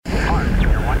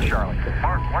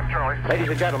Ladies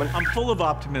and gentlemen, I'm full of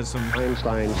optimism.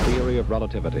 Einstein's theory of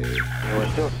relativity.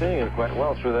 We're still seeing it quite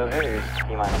well through that haze.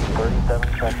 T-minus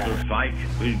 37 seconds. The fight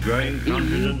is growing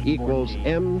confidence. E equals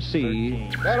MC.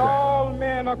 That all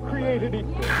men are created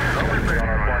equal.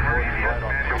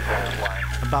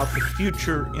 About the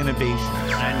future innovations.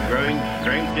 And growing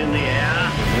strength in the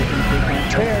air.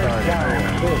 Tear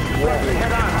down this wall.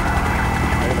 Head on.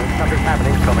 Something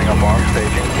happening coming up on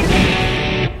staging.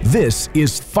 This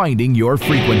is Finding Your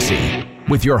Frequency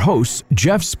with your hosts,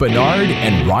 Jeff Spinard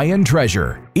and Ryan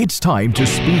Treasure. It's time to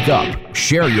speak up,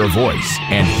 share your voice,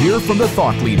 and hear from the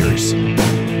thought leaders.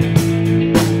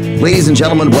 Ladies and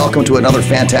gentlemen, welcome to another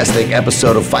fantastic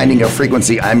episode of Finding Your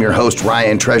Frequency. I'm your host,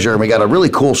 Ryan Treasure, and we got a really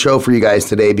cool show for you guys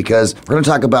today because we're going to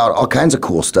talk about all kinds of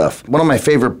cool stuff. One of my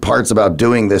favorite parts about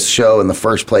doing this show in the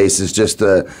first place is just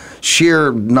the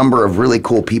sheer number of really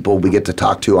cool people we get to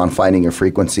talk to on Finding Your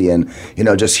Frequency, and, you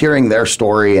know, just hearing their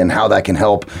story and how that can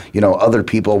help, you know, other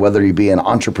people, whether you be an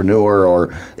entrepreneur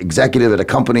or executive at a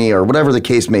company or whatever the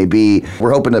case may be.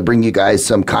 We're hoping to bring you guys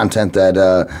some content that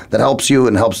helps you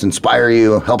and helps inspire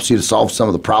you, helps you to solve some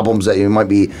of the problems that you might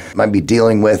be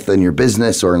dealing with in your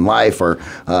business or in life, or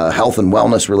health and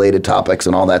wellness related topics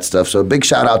and all that stuff. So a big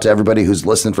shout out to everybody who's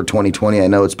listened for 2020. I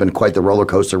know it's been quite the roller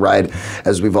coaster ride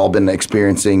as we've all been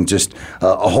experiencing just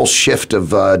a whole shift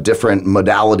of different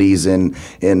modalities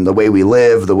in the way we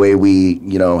live, the way we,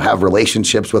 you know, have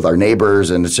relationships with our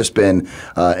neighbors, and it's just been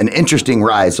an interesting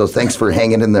ride. So thanks for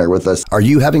hanging in there with us. Are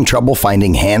you having trouble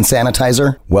finding hand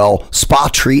sanitizer? Well, Spa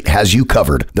Treat has you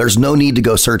covered. There's no need to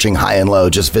go searching high and low.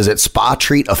 Just visit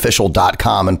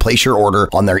spatreatofficial.com and place your order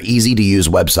on their easy-to-use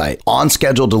website.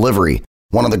 On-schedule delivery.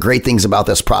 One of the great things about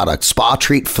this product, Spa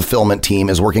Treat Fulfillment Team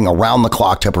is working around the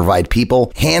clock to provide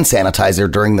people hand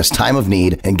sanitizer during this time of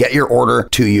need and get your order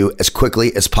to you as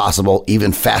quickly as possible,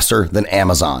 even faster than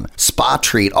Amazon. Spa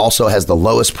Treat also has the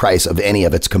lowest price of any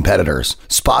of its competitors.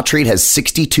 Spa Treat has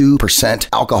 62%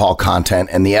 alcohol content,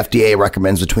 and the FDA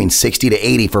recommends between 60 to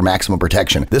 80 for maximum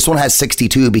protection. This one has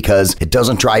 62 because it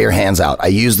doesn't dry your hands out. I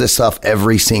use this stuff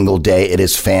every single day. It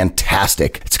is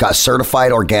fantastic. It's got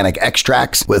certified organic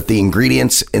extracts with the ingredients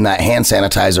in that hand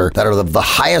sanitizer that are the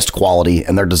highest quality,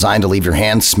 and they're designed to leave your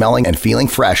hands smelling and feeling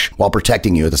fresh while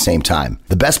protecting you at the same time.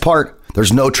 The best part,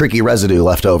 there's no tricky residue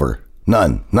left over.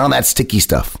 None of that sticky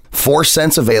stuff. 4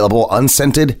 scents available: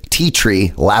 unscented, tea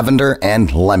tree, lavender,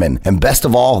 and lemon. And best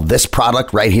of all, this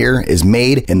product right here is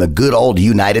made in the good old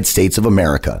United States of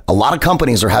America. A lot of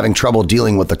companies are having trouble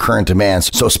dealing with the current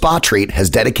demands, so Spa Treat has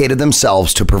dedicated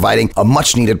themselves to providing a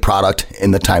much needed product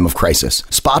in the time of crisis.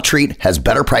 Spa Treat has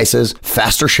better prices,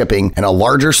 faster shipping, and a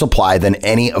larger supply than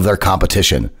any of their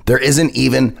competition. There isn't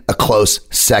even a close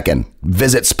second.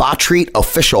 Visit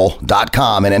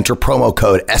spatreatofficial.com and enter promo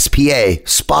code SPA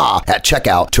at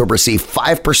checkout to receive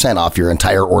 5% off your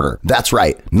entire order. That's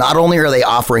right. Not only are they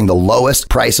offering the lowest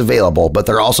price available, but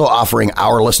they're also offering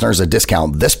our listeners a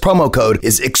discount. This promo code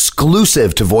is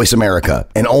exclusive to Voice America,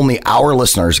 and only our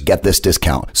listeners get this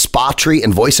discount. Spa Treat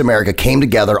and Voice America came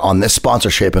together on this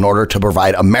sponsorship in order to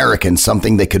provide Americans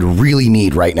something they could really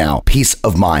need right now: peace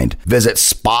of mind. Visit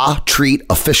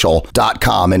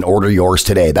spatreatofficial.com and order yours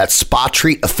today. That's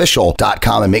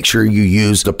spatreatofficial.com, and make sure you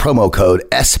use the promo code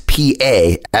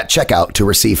SPA at checkout to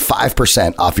receive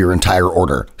 5% off your entire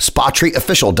order.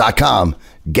 spatreatofficial.com.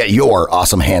 Get your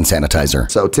awesome hand sanitizer.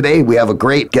 So today we have a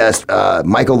great guest,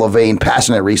 Michael Levine,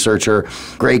 passionate researcher,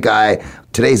 great guy.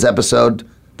 Today's episode,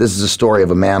 this is a story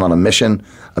of a man on a mission,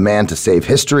 a man to save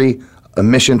history, a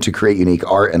mission to create unique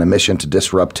art, and a mission to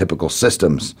disrupt typical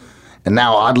systems. And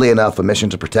now, oddly enough, a mission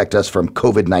to protect us from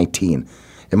COVID-19.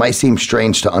 It might seem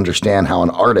strange to understand how an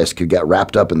artist could get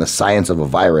wrapped up in the science of a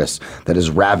virus that has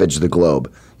ravaged the globe.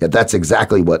 Yet that's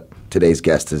exactly what today's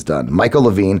guest has done. Michael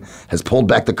Levine has pulled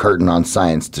back the curtain on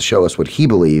science to show us what he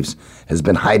believes has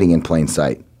been hiding in plain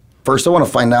sight. First, I want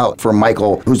to find out from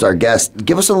Michael, who's our guest,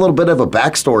 give us a little bit of a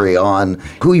backstory on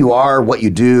who you are, what you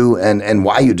do, and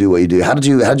why you do what you do. How did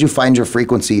you find your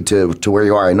frequency to where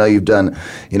you are? I know you've done,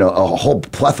 you know, a whole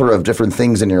plethora of different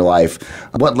things in your life.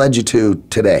 What led you to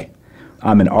today?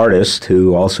 I'm an artist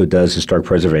who also does historic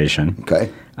preservation.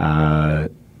 Okay.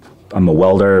 I'm a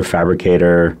welder,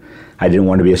 fabricator. I didn't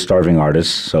want to be a starving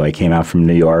artist, so I came out from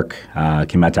New York,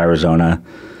 came out to Arizona,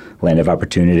 land of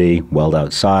opportunity, weld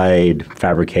outside,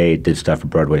 fabricate, did stuff for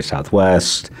Broadway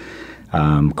Southwest,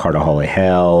 Carter Hall of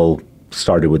Hale,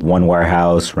 started with one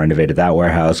warehouse, renovated that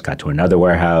warehouse, got to another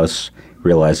warehouse,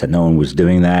 realized that no one was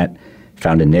doing that,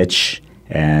 found a niche,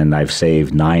 and I've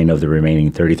saved 9 of the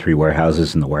remaining 33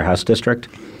 warehouses in the warehouse district.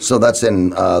 So that's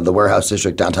in the warehouse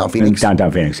district, downtown Phoenix?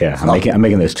 Downtown Phoenix, yeah. I'm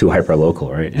making this too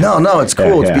hyper-local, right? Yeah. No, it's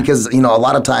cool. Yeah. It's because, a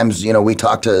lot of times, we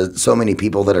talk to so many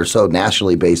people that are so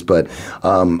nationally based, but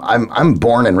I'm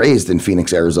born and raised in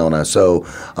Phoenix, Arizona. So,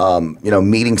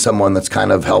 meeting someone that's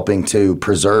kind of helping to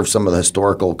preserve some of the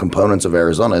historical components of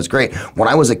Arizona is great. When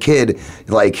I was a kid,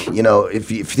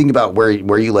 if you think about where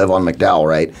you live on McDowell,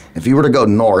 right? If you were to go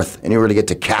north and you were to get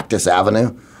to Cactus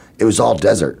Avenue, it was all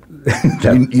desert.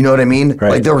 You know what I mean?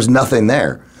 Right. Like there was nothing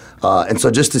there. And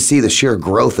so just to see the sheer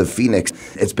growth of Phoenix,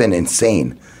 it's been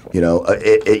insane.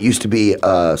 It used to be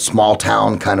a small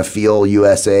town kind of feel,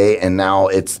 USA, and now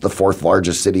it's the 4th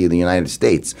largest city in the United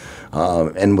States.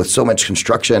 And with so much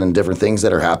construction and different things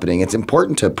that are happening, it's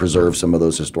important to preserve some of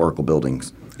those historical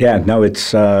buildings. Yeah, no,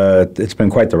 it's been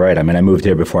quite the ride. I mean, I moved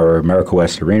here before America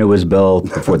West Arena was built,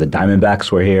 before the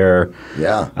Diamondbacks were here.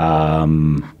 Yeah.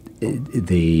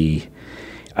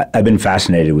 I've been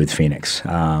fascinated with Phoenix.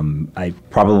 I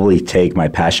probably take my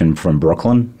passion from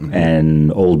Brooklyn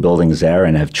and old buildings there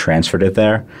and have transferred it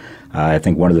there. I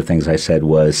think one of the things I said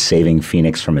was saving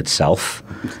Phoenix from itself,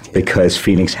 because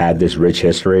Phoenix had this rich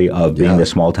history of being the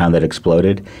small town that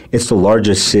exploded. It's the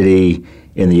largest city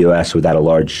in the U.S. without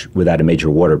a major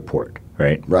water port,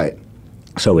 right? Right.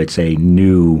 So it's a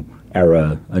new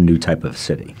era, a new type of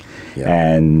city. Yeah.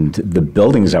 And the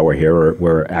buildings that were here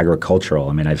were agricultural.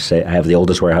 I mean, I have the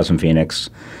oldest warehouse in Phoenix.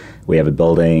 We have a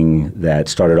building that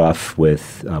started off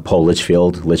with Paul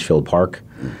Litchfield Park,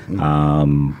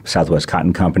 Southwest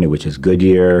Cotton Company, which is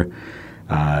Goodyear.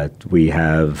 We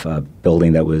have a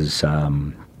building that was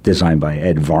designed by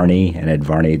Ed Varney, and Ed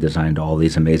Varney designed all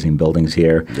these amazing buildings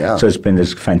here. Yeah. So it's been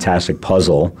this fantastic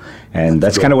puzzle, and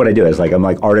that's kind of what I do. I'm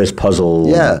like artist puzzle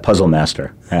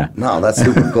master. Yeah. No, that's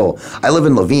super cool. I live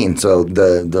in Levine, so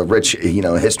the rich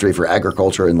history for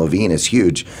agriculture in Levine is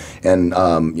huge. And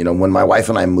when my wife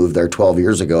and I moved there 12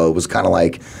 years ago, it was kind of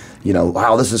like,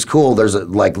 wow, this is cool. There's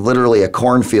literally a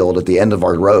cornfield at the end of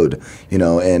our road,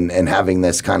 and having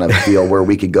this kind of feel where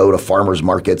we could go to farmers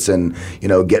markets and,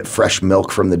 get fresh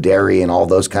milk from the dairy and all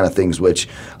those kind of things, which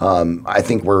I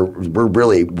think were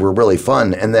really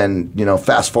fun. And then,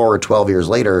 fast forward 12 years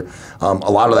later,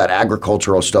 a lot of that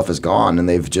agricultural stuff is gone, and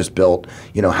they've just built,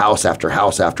 house after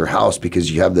house after house, because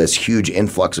you have this huge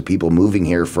influx of people moving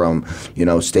here from,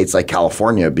 states like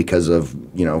California because of,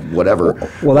 whatever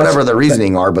the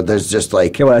reasoning are, but there's just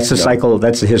that's the cycle.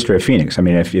 That's the history of Phoenix. I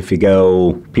mean, if you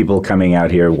go, people coming out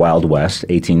here, Wild West,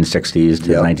 1860s to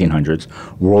the 1900s,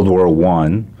 World War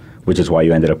I, which is why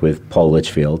you ended up with Paul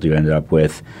Litchfield. You ended up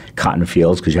with cotton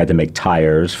fields because you had to make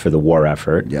tires for the war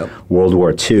effort. Yep. World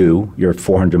War II, you're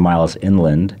 400 miles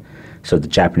inland, so the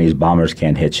Japanese bombers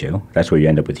can't hit you. That's where you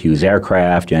end up with Hughes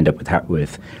aircraft. You end up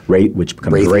with which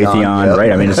becomes Raytheon,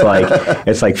 right? I mean,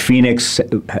 it's like Phoenix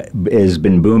has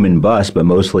been boom and bust, but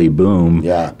mostly boom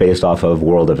based off of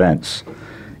world events.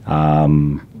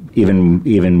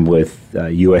 Even with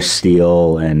U.S.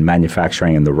 Steel and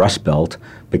manufacturing in the Rust Belt,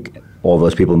 all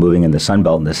those people moving in the Sun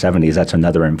Belt in the 70s, that's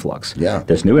another influx. Yeah.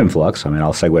 This new influx, I mean,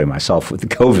 I'll segue myself with the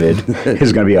COVID,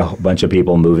 there's going to be a bunch of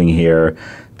people moving here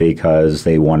because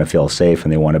they want to feel safe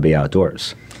and they want to be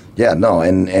outdoors. Yeah, no,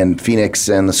 and Phoenix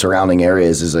and the surrounding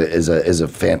areas is a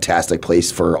fantastic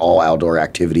place for all outdoor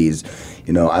activities.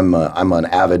 I'm an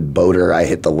avid boater. I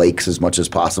hit the lakes as much as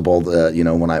possible,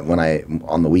 when I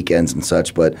on the weekends and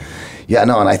such. But yeah,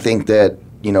 no, and I think that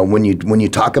when you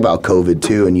talk about COVID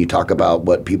too, and you talk about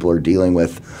what people are dealing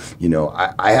with,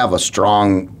 I have a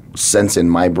strong sense in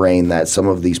my brain that some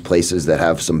of these places that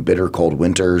have some bitter cold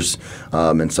winters,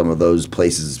 and some of those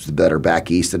places that are back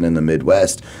east and in the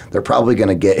Midwest, they're probably going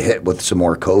to get hit with some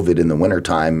more COVID in the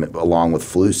wintertime along with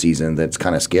flu season. That's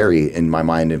kind of scary in my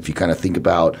mind if you kind of think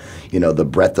about, the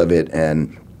breadth of it.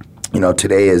 And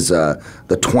today is the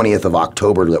 20th of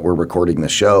October that we're recording the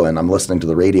show, and I'm listening to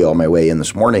the radio on my way in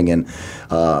this morning, and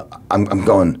I'm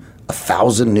going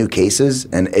 1,000 new cases,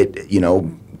 and a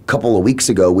couple of weeks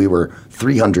ago we were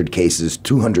 300 cases,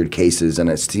 200 cases, and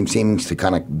it seems to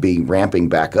kind of be ramping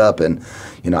back up. And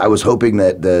I was hoping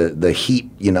that the heat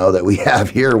that we have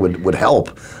here would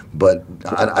help, but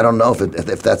I don't know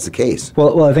if that's the case.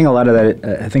 Well, I think a lot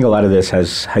of this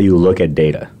has how you look at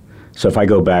data. So if I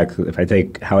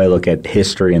take how I look at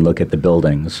history and look at the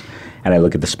buildings, and I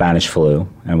look at the Spanish flu,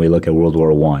 and we look at World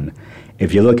War I,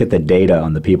 if you look at the data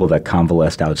on the people that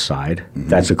convalesced outside,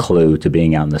 that's a clue to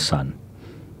being out in the sun,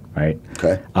 right?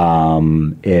 Okay.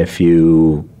 If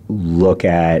you look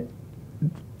at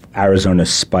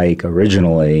Arizona's spike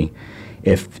originally,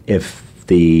 if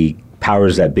the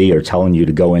powers that be are telling you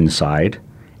to go inside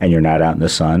and you're not out in the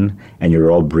sun and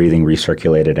you're all breathing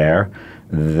recirculated air,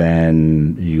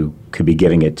 then you could be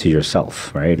giving it to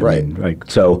yourself, right? Right.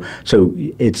 So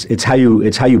it's how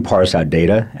you parse out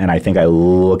data, and I think I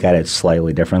look at it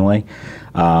slightly differently.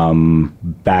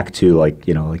 Back to like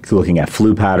looking at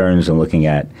flu patterns and looking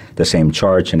at the same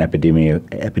charts and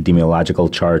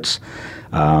epidemiological charts.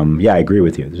 I agree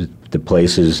with you. The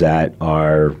places that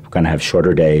are going to have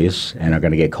shorter days and are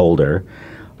going to get colder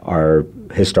are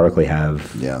historically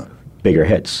have bigger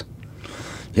hits.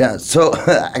 Yeah, so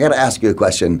I got to ask you a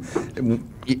question.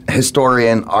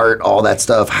 Historian, art, all that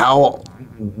stuff.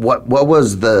 What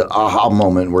was the aha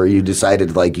moment where you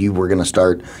decided like you were going to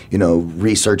start,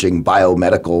 researching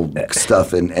biomedical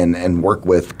stuff and work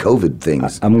with COVID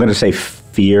things? I'm going to say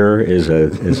fear is a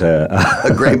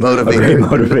a great motivator. A great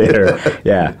motivator.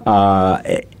 Yeah.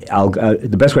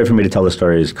 The best way for me to tell the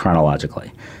story is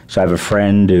chronologically. So I have a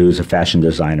friend who's a fashion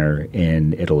designer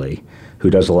in Italy who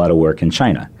does a lot of work in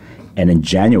China. And in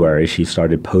January, she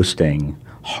started posting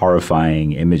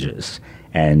horrifying images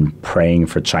and praying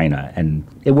for China. And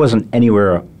it wasn't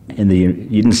anywhere you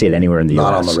didn't see it anywhere in the U.S.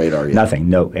 Not on the radar yet. Nothing,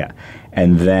 no, yeah.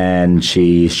 And then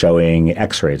she's showing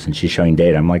x-rays and she's showing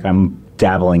data. I'm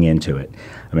dabbling into it.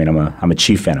 I mean, I'm a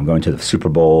Chief fan. I'm going to the Super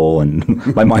Bowl, and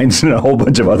my mind's in a whole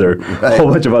bunch of other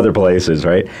places,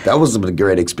 right? That was a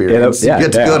great experience. You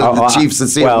get to go to the Chiefs and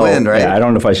see it win, right? Yeah, I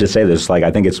don't know if I should say this. Like,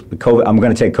 I think it's COVID. I'm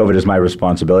going to take COVID as my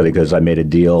responsibility because I made a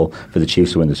deal for the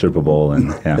Chiefs to win the Super Bowl, and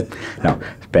no,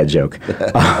 bad joke.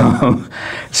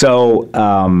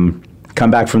 Come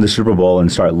back from the Super Bowl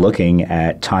and start looking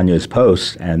at Tanya's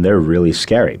posts, and they're really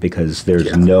scary because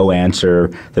there's no answer.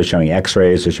 They're showing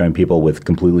x-rays. They're showing people with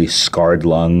completely scarred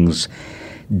lungs,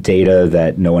 data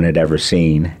that no one had ever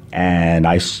seen. And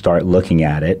I start looking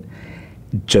at it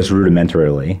just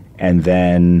rudimentarily. And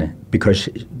then because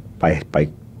by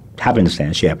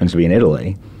happenstance, she happens to be in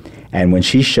Italy. And when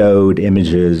she showed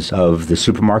images of the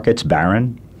supermarkets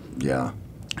barren,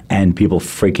 and people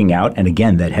freaking out, and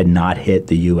again, that had not hit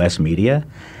the U.S. media.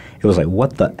 It was like,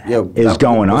 what the is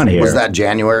going on here? Was that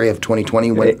January of 2020?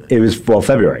 It was,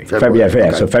 February. February.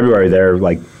 Okay. So February, they're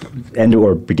like end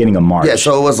or beginning of March. Yeah,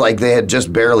 so it was like they had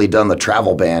just barely done the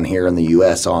travel ban here in the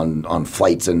U.S. on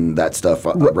flights and that stuff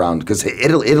around, because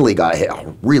Italy got hit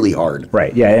really hard.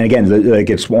 Right, yeah, and again,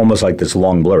 it's almost like this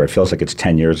long blur. It feels like it's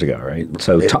 10 years ago, right?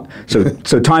 So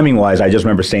timing-wise, I just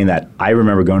remember saying that. I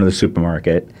remember going to the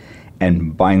supermarket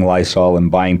and buying Lysol and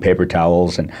buying paper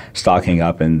towels and stocking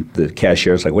up, and the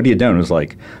cashier's like, "What are you doing?" It was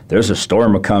like, "There's a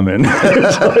storm coming."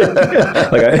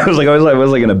 It was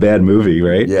like in a bad movie,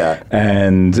 right? Yeah.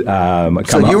 And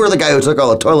so you were the guy who took all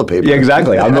the toilet paper. Yeah,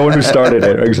 exactly. I'm the one who started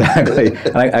it. Exactly.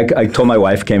 And I told my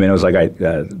wife, came in. I was like,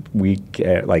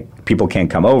 people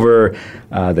can't come over.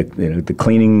 The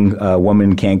cleaning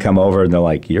woman can't come over, and they're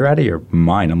like, "You're out of your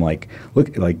mind." I'm like,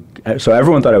 "Look, like." So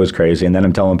everyone thought I was crazy, and then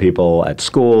I'm telling people at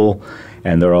school,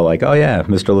 and they're all like, "Oh yeah,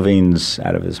 Mr. Levine's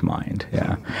out of his mind."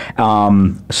 Yeah.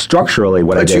 Structurally,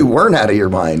 what I did. But you weren't out of your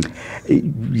mind.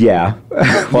 Yeah.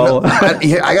 Well,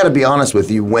 I got to be honest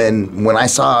with you. When I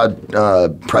saw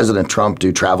President Trump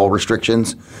do travel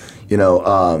restrictions,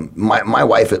 my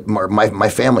wife, my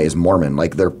family is Mormon.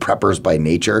 Like, they're preppers by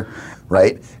nature,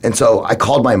 right? And so I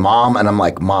called my mom, and I'm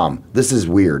like, "Mom, this is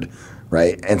weird."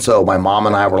 Right, and so my mom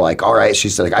and I were like, "All right." She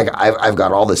said, "I've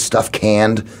got all this stuff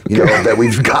canned,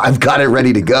 that I've got it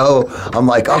ready to go." I'm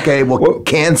like, "Okay, well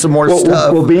can some more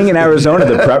stuff." Well, being in Arizona,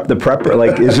 the prepper,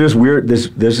 like, is just weird.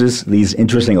 There's these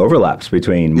interesting overlaps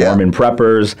between Mormon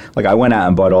preppers. Like, I went out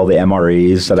and bought all the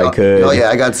MREs that I could. Oh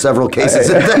yeah, I got several cases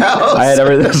in the house. I had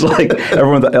everything. It was like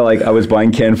everyone, like, I was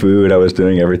buying canned food. I was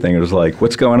doing everything. It was like,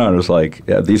 what's going on? It was like,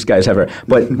 these guys have it.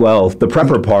 But the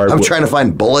prepper part. I'm trying to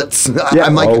find bullets. Yeah,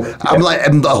 I'm like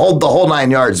the whole 9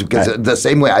 yards, because the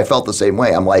same way I felt the same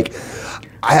way. I'm like,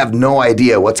 I have no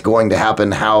idea what's going to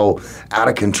happen, how out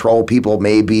of control people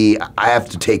may be. I have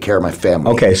to take care of my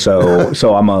family. Okay,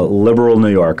 so I'm a liberal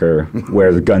New Yorker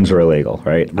where the guns are illegal,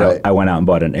 right? I went out and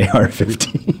bought an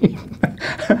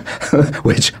AR-15,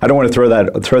 which I don't want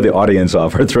to throw the audience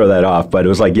off or throw that off, but it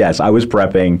was like, yes, I was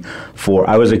prepping for.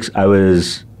 I was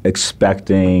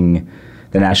expecting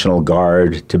the National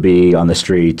Guard to be on the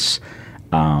streets.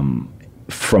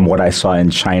 From what I saw in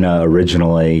China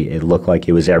originally, it looked like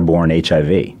it was airborne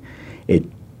HIV.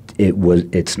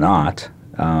 It's not.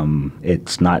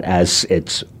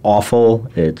 It's awful.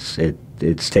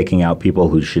 It's taking out people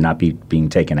who should not be being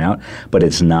taken out, but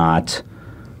it's not.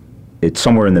 It's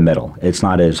somewhere in the middle. It's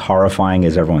not as horrifying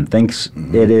as everyone thinks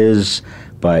it is,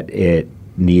 but it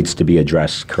needs to be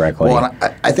addressed correctly. Well,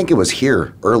 and I think it was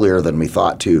here earlier than we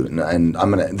thought too, and I'm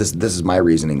gonna. This is my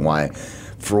reasoning why.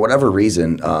 For whatever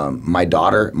reason, my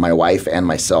daughter, my wife, and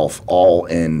myself all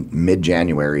in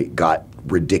mid-January got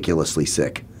ridiculously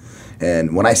sick.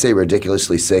 And when I say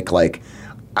ridiculously sick, like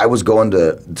I was going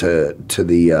to the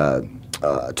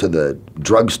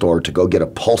drugstore to go get a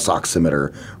pulse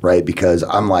oximeter, right? Because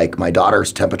I'm like, my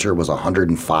daughter's temperature was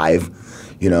 105,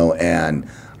 and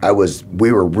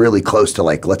we were really close to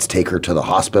like, let's take her to the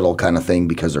hospital kind of thing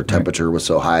because her temperature was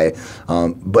so high.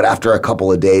 But after a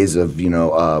couple of days of,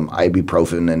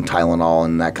 ibuprofen and Tylenol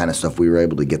and that kind of stuff, we were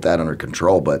able to get that under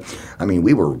control. But I mean,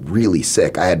 we were really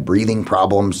sick. I had breathing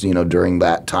problems, during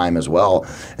that time as well.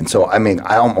 And so, I mean,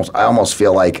 I almost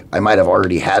feel like I might have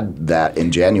already had that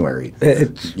in January.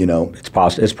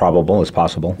 It's probable. It's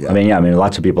possible. Yeah. I mean,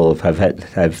 lots of people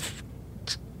have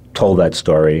told that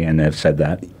story and have said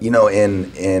that.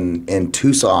 In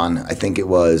Tucson, I think it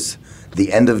was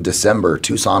the end of December,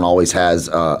 Tucson always has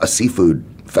a seafood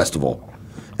festival.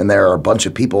 And there are a bunch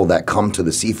of people that come to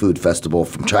the seafood festival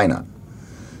from China.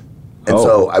 And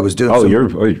so I was doing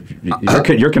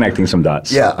you're connecting some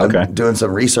dots. Yeah, okay. I'm doing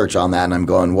some research on that, and I'm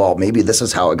going, well, maybe this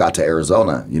is how it got to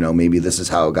Arizona. Maybe this is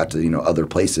how it got to other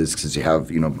places because you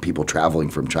have people traveling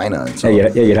from China. And so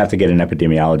you'd have to get an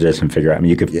epidemiologist and figure out. I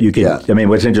mean, you could. Yeah. I mean,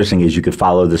 what's interesting is you could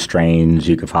follow the strains,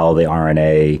 you could follow the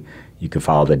RNA, you could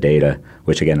follow the data.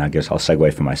 Which again, I guess I'll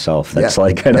segue for myself. That's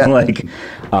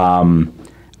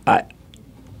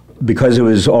because it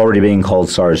was already being called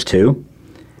SARS-2.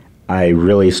 I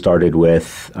really started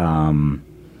with, two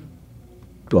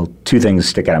things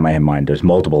stick out in my mind. There's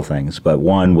multiple things, but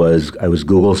one was I was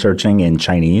Google searching in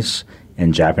Chinese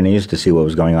and Japanese to see what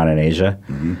was going on in Asia.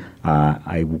 Mm-hmm.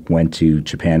 I went to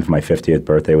Japan for my 50th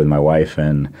birthday with my wife,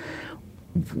 and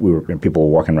people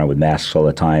were walking around with masks all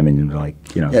the time, and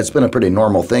Yeah, it's been a pretty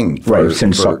normal thing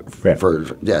since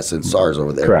SARS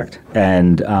over there. Correct,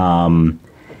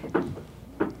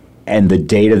 and the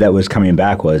data that was coming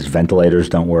back was ventilators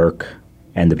don't work,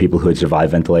 and the people who had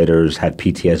survived ventilators had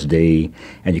PTSD,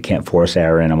 and you can't force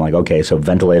air in. I'm like, okay, so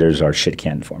ventilators are shit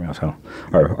candy for me, so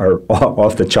are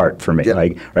off the chart for me,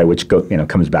 which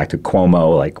comes back to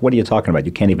Cuomo. Like, what are you talking about?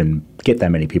 You can't even get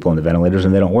that many people in the ventilators,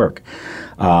 and they don't work.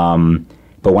 But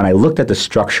when I looked at the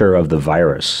structure of the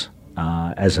virus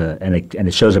and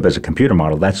it shows up as a computer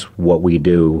model, that's what we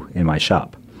do in my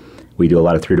shop. We do a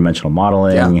lot of three-dimensional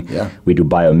modeling. Yeah. We do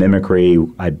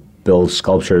biomimicry. I build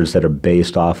sculptures that are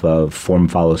based off of form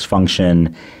follows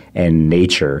function and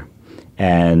nature.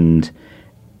 And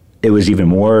it was even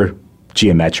more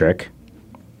geometric.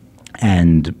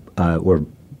 And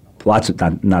lots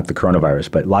of, not the coronavirus,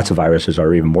 but lots of viruses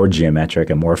are even more geometric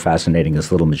and more fascinating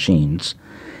as little machines.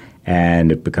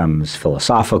 And it becomes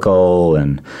philosophical,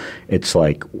 and it's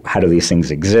like, how do these things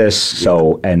exist?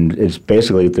 So, and it's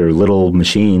basically, they're little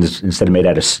machines. Instead of made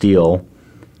out of steel,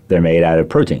 they're made out of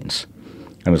proteins.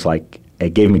 And it was like,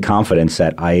 it gave me confidence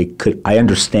that I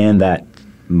understand that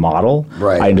model.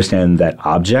 Right. I understand that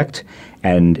object,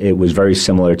 and it was very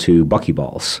similar to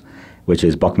buckyballs, which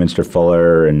is Buckminster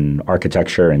Fuller and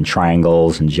architecture and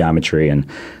triangles and geometry, and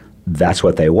that's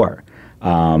what they were.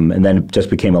 And then it just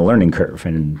became a learning curve,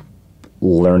 and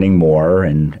learning more,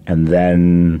 and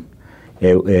then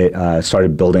it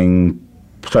started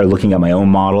looking at my own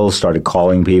models, started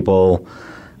calling people.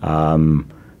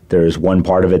 There's one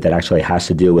part of it that actually has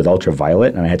to deal with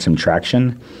ultraviolet, and I had some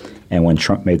traction. And when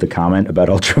Trump made the comment about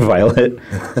ultraviolet,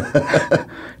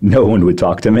 no one would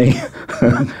talk to me.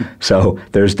 So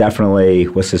there's definitely,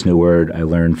 what's this new word I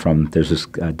learned from, there's this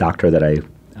doctor that I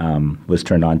was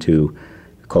turned on to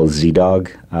called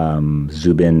Z-Dog,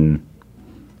 Zubin.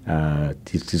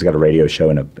 He's got a radio show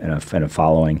and a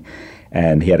following,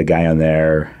 and he had a guy on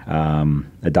there,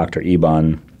 a Dr.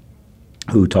 Eban,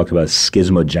 who talked about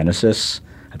schismogenesis.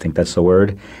 I think that's the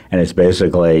word, and it's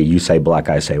basically you say black,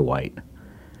 I say white,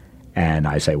 and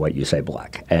I say white, you say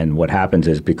black. And what happens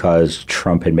is because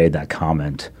Trump had made that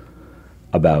comment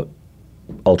about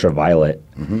ultraviolet,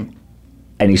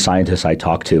 any scientists I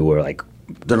talked to were like,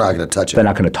 they're not going to touch it. They're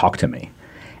not going to talk to me.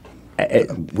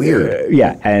 Weird.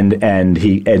 Yeah,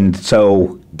 and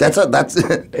so that's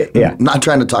yeah. Not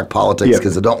trying to talk politics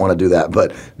because I don't want to do that,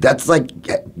 but that's like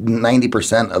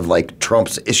 90% of like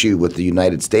Trump's issue with the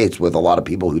United States with a lot of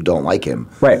people who don't like him.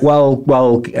 Right. I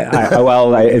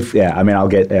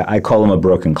call him a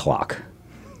broken clock.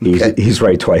 He's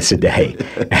right twice a day,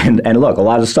 and look, a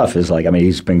lot of stuff is like, I mean,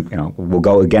 he's been, we'll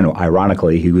go again.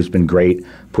 Ironically, he's been great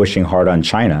pushing hard on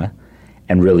China,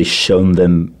 and really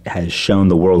has shown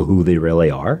the world who they really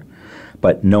are.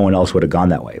 But no one else would have gone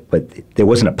that way. But there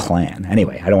wasn't a plan.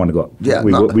 Anyway, I don't want to go. Yeah,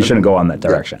 we shouldn't go on that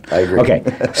direction. Yeah, I agree. Okay,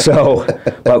 so,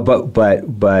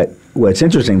 but what's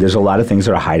interesting, there's a lot of things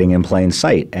that are hiding in plain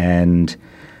sight. And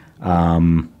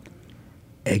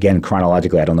again,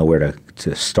 chronologically, I don't know where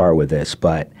to start with this,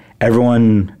 but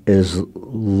everyone is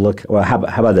well, how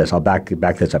about this? I'll back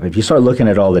this up. If you start looking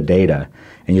at all the data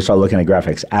and you start looking at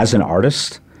graphics, as an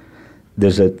artist,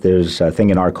 there's a thing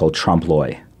in art called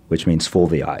trompe-l'oeil, which means fool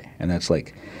the eye. And that's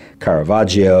like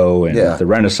Caravaggio and the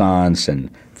Renaissance and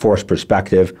forced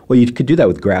perspective. Well, you could do that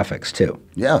with graphics too.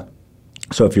 Yeah.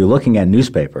 So if you're looking at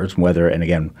newspapers, and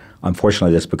again,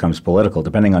 unfortunately this becomes political,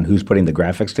 depending on who's putting the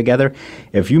graphics together,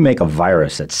 if you make a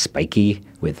virus that's spiky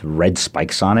with red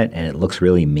spikes on it and it looks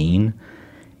really mean,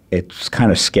 it's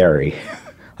kind of scary.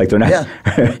 Like they're not.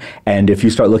 Yeah. And if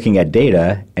you start looking at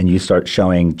data and you start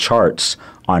showing charts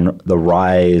on the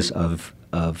rise of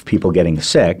people getting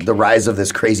sick. The rise of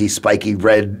this crazy spiky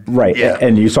red. Right. Yeah.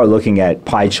 And you start looking at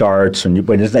pie charts, and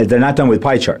they're not done with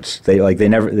pie charts.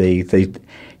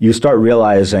 You start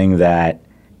realizing that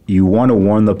you want to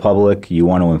warn the public, you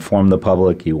want to inform the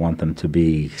public, you want them to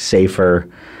be safer,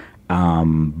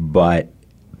 but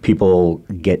people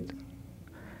get.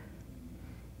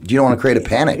 You don't want to create a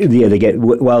panic. Yeah, they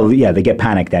get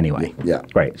panicked anyway. Yeah.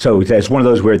 Right. So it's one of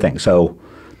those weird things. So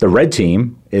the red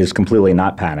team is completely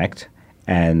not panicked,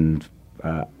 and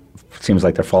seems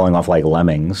like they're falling off like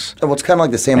lemmings. Well, it's kind of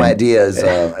like the same idea as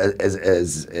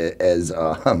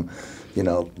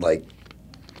like.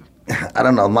 I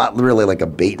don't know, not really like a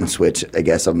bait and switch, I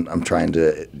guess I'm trying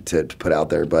to put out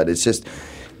there, but it's just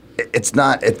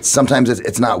sometimes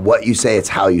it's not what you say, it's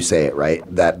how you say it, right?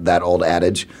 That old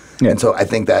adage. Yeah. And so I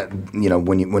think that,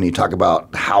 when you talk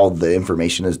about how the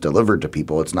information is delivered to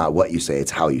people, it's not what you say,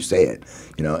 it's how you say it.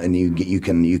 And you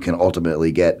can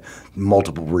ultimately get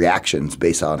multiple reactions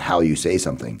based on how you say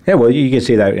something. Yeah, well, you can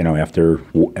see that,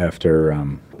 after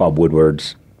Bob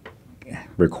Woodward's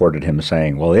recorded him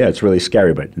saying, "Well, yeah, it's really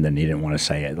scary," but then he didn't want to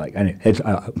say it. Like,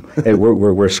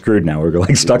 we're screwed now. We're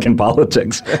like stuck in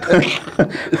politics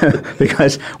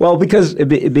because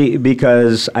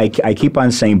I keep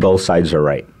on saying both sides are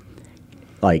right.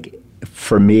 Like,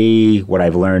 for me, what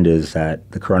I've learned is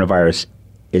that the coronavirus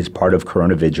is part of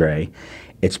coronavirus.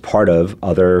 It's part of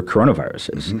other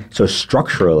coronaviruses. Mm-hmm. So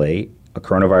structurally, a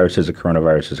coronavirus is a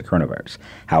coronavirus is a coronavirus.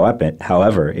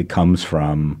 However, it comes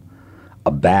from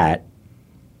a bat.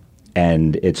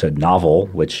 And it's a novel,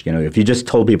 which, if you just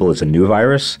told people it's a new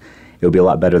virus, it would be a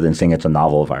lot better than saying it's a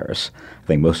novel virus. I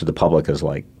think most of the public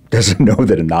doesn't know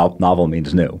that a novel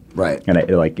means new. Right. And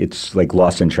it's like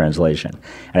lost in translation.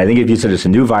 And I think if you said it's a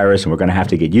new virus and we're going to have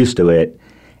to get used to it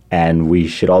and we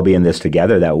should all be in this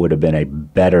together, that would have been a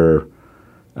better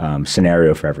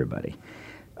scenario for everybody.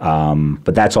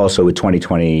 But that's also with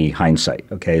 2020 hindsight.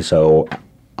 Okay, so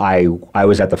I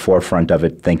was at the forefront of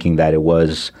it thinking that it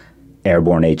was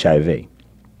airborne HIV.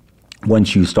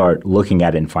 Once you start looking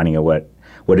at it and finding out what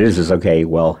it is okay,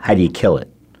 well, how do you kill it?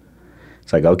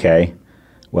 It's like, okay,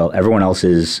 well, everyone else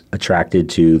is attracted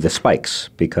to the spikes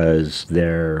because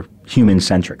they're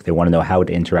human-centric. They want to know how it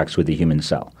interacts with the human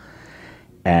cell.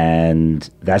 And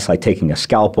that's like taking a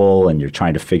scalpel and you're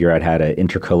trying to figure out how to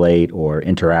intercalate or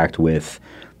interact with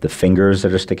the fingers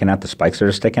that are sticking out, the spikes that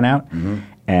are sticking out. Mm-hmm.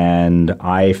 And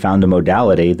I found a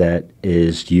modality that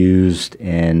is used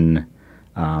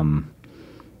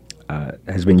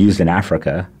has been used in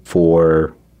Africa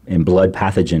in blood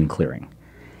pathogen clearing.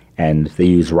 And they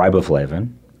use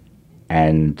riboflavin,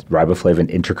 and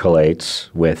riboflavin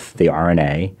intercalates with the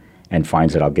RNA and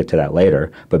finds it. I'll get to that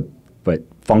later. But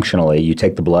functionally, you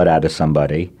take the blood out of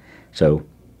somebody. So,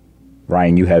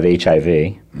 Ryan, you have HIV,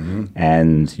 mm-hmm.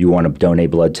 and you want to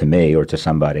donate blood to me or to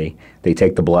somebody. They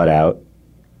take the blood out.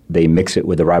 They mix it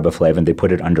with the riboflavin. They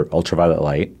put it under ultraviolet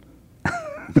light.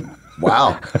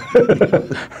 Wow.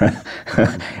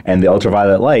 And the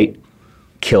ultraviolet light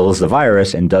kills the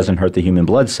virus and doesn't hurt the human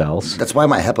blood cells. That's why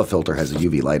my HEPA filter has a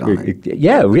UV light on it.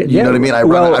 Yeah. You know what I mean? I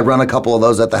run a couple of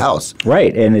those at the house.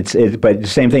 Right. And but the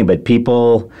same thing. But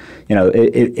people,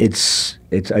 it's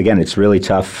really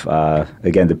tough. I'm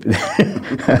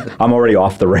already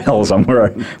off the rails on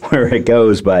where it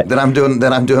goes, but then I'm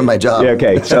doing my job. Yeah,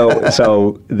 okay. But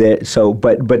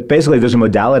basically, there's a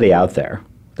modality out there.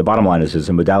 The bottom line is there's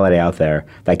a modality out there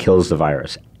that kills the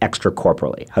virus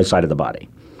extracorporally, outside of the body.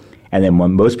 And then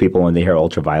when they hear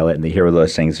ultraviolet and they hear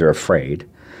those things, they're afraid.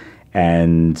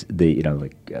 And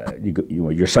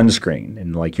your sunscreen,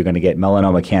 and like you're going to get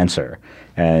melanoma cancer,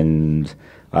 and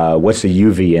what's the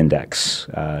UV index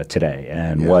today,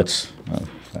 and what's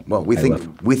well,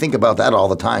 we think about that all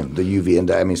the time, the UV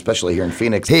index. I mean, especially here in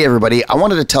Phoenix. Hey, everybody! I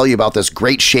wanted to tell you about this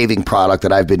great shaving product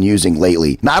that I've been using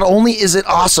lately. Not only is it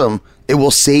awesome, it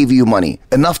will save you money.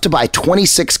 Enough to buy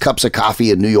 26 cups of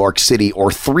coffee in New York City or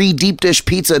 3 deep dish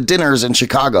pizza dinners in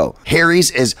Chicago.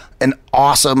 Harry's is an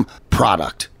awesome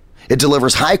product. It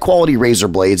delivers high-quality razor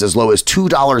blades as low as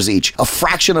 $2 each, a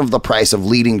fraction of the price of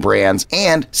leading brands,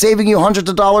 and saving you hundreds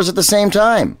of dollars at the same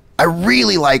time. I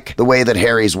really like the way that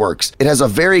Harry's works. It has a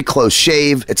very close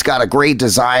shave, it's got a great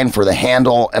design for the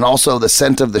handle, and also the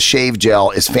scent of the shave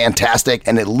gel is fantastic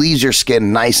and it leaves your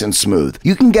skin nice and smooth.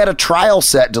 You can get a trial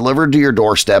set delivered to your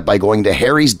doorstep by going to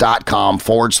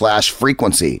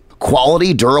harrys.com/frequency.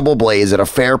 Quality, durable blades at a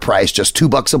fair price, just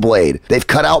 $2 a blade. They've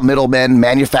cut out middlemen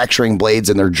manufacturing blades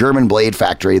in their German blade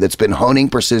factory that's been honing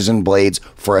precision blades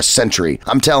for a century.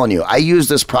 I'm telling you, I use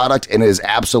this product and it is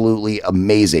absolutely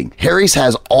amazing. Harry's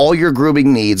has all your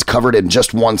grooming needs covered in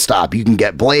just one stop. You can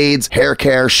get blades, hair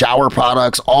care, shower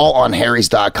products, all on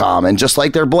harrys.com. And just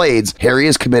like their blades, Harry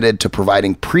is committed to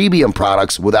providing premium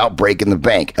products without breaking the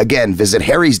bank. Again, visit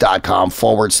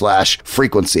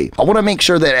harrys.com/frequency. I want to make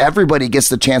sure that everybody gets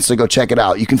the chance to go check it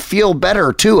out. You can feel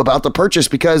better too about the purchase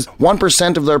because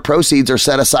 1% of their proceeds are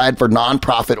set aside for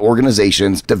nonprofit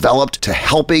organizations developed to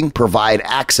helping provide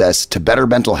access to better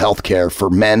mental health care for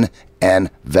men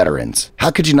and veterans. How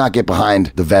could you not get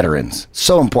behind the veterans?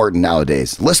 So important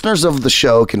nowadays. Listeners of the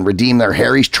show can redeem their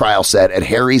Harry's trial set at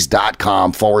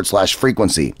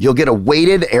harrys.com/frequency. You'll get a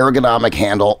weighted ergonomic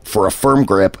handle for a firm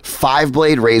grip,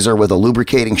 5-blade razor with a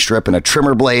lubricating strip and a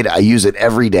trimmer blade. I use it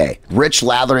every day. Rich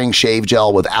lathering shave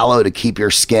gel with aloe to keep your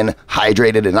skin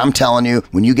hydrated. And I'm telling you,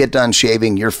 when you get done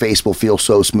shaving, your face will feel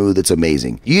so smooth, it's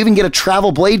amazing. You even get a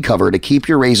travel blade cover to keep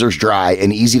your razors dry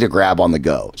and easy to grab on the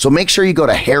go. So make sure you go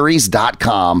to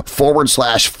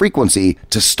harrys.com/frequency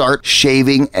to start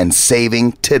shaving and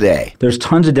saving today. There's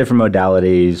tons of different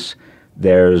modalities.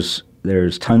 There's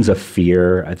tons of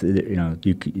fear.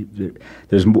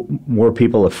 There's more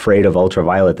people afraid of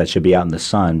ultraviolet that should be out in the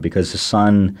sun because the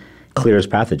sun clears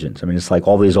pathogens. I mean, it's like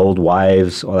all these old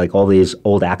wives, or like all these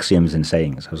old axioms and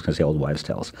sayings. I was going to say old wives'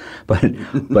 tales, but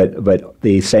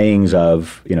the sayings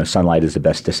of sunlight is the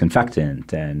best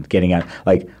disinfectant and getting out.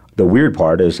 Like the weird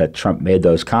part is that Trump made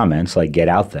those comments like get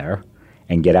out there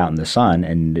and get out in the sun.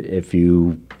 And if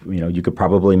you could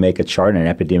probably make a chart, and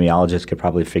an epidemiologist could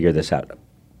probably figure this out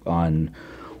on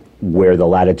where the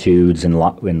latitudes and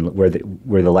where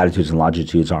the latitudes and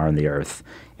longitudes are on the Earth,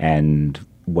 and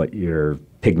what your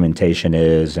pigmentation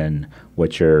is and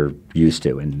what you're used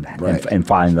to, and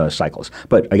find those cycles.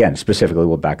 But again, specifically,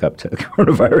 we'll back up to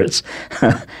coronavirus.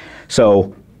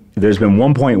 So there's been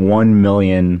 1.1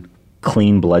 million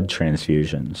clean blood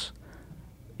transfusions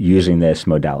using this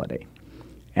modality.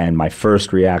 And my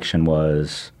first reaction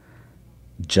was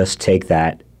just take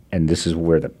that, and this is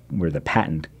where the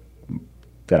patent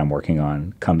that I'm working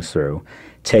on comes through.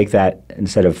 Take that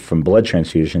instead of from blood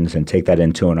transfusions and take that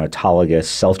into an autologous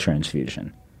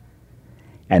self-transfusion.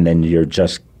 And then you're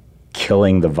just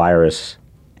killing the virus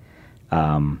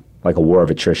like a war of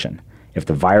attrition. If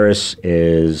the virus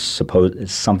is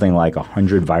something like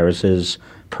 100 viruses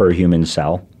per human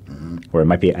cell, or it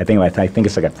might be, I think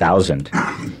it's like 1,000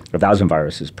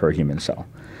 viruses per human cell.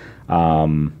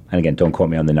 And again, don't quote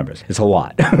me on the numbers. It's a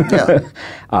lot. Yeah.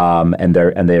 And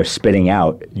they're spitting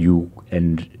out you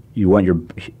want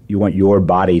your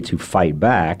body to fight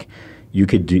back. You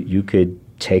could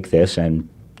take this and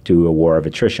do a war of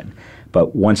attrition.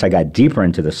 But once I got deeper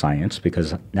into the science,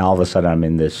 because now all of a sudden I'm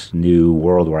in this new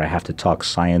world where I have to talk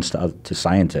science to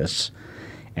scientists,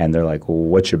 and they're like, "Well,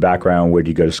 what's your background? Where do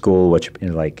you go to school?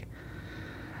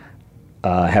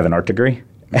 Have an art degree?"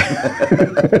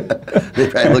 They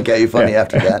probably look at you funny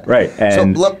after that, right?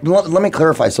 And so let me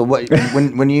clarify. So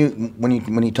when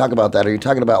you talk about that, are you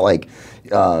talking about like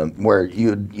where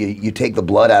you take the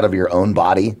blood out of your own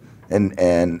body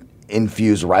and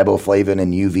infuse riboflavin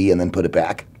and UV and then put it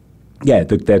back? Yeah,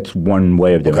 that's one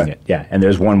way of doing it. Yeah, and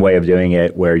there's one way of doing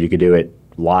it where you could do it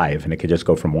live, and it could just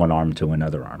go from one arm to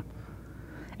another arm,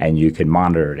 and you can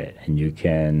monitor it, and you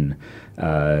can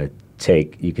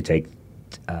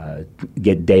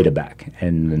get data back,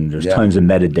 and then there's tons of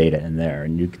metadata in there,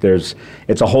 and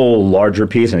it's a whole larger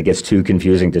piece, and it gets too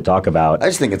confusing to talk about. I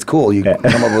just think it's cool. You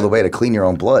come up with a way to clean your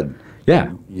own blood.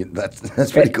 Yeah,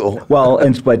 that's pretty cool. Well,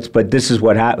 but this is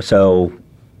what happened. So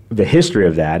the history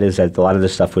of that is that a lot of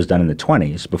this stuff was done in the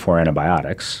 1920s before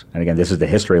antibiotics, and again, this is the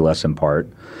history lesson part.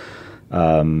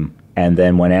 And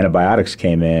then when antibiotics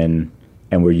came in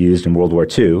and were used in World War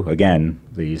II, again,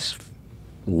 these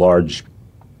large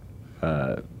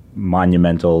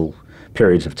monumental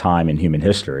periods of time in human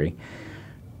history,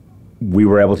 we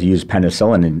were able to use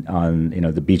penicillin on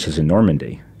the beaches in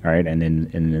Normandy, right, and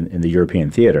in the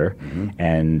European theater,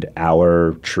 and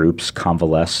our troops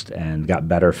convalesced and got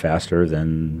better faster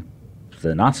than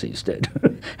the Nazis did,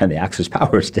 and the Axis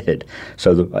powers did.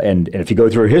 So, and if you go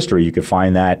through history, you could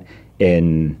find that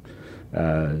in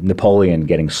Napoleon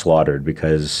getting slaughtered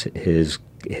because his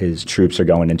troops are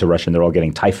going into Russia and they're all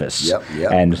getting typhus. Yep.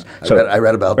 And so I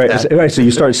read about right, that. Right, so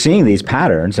you start seeing these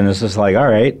patterns, and it's just like, all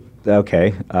right,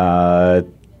 okay.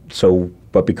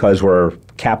 But because we're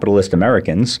capitalist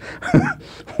Americans,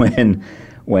 when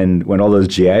all those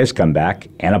GIs come back,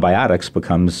 antibiotics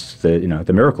becomes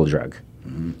the miracle drug,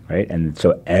 right? And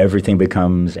so everything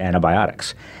becomes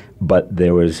antibiotics. But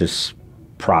there was this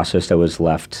process that was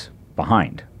left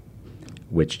behind,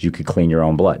 which you could clean your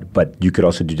own blood, but you could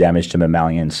also do damage to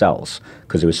mammalian cells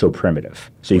because it was so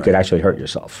primitive. So you could actually hurt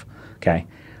yourself. Okay,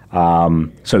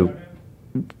 so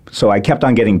I kept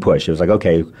on getting pushed. It was like,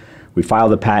 okay, we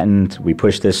filed a patent, we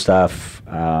pushed this stuff.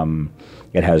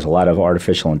 It has a lot of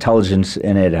artificial intelligence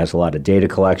in it. It has a lot of data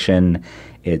collection.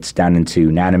 It's down into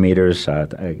nanometers.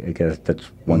 I guess that's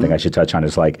one thing I should touch on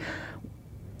is like,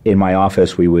 in my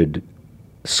office, we would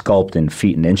sculpt in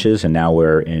feet and inches, and now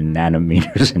we're in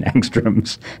nanometers and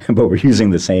angstroms, but we're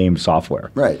using the same software.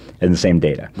 Right. And the same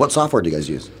data. What software do you guys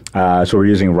use? So we're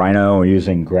using Rhino, we're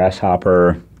using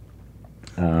Grasshopper,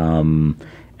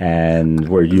 and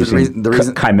we're using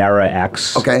Chimera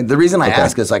X. Okay. The reason I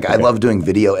ask is I love doing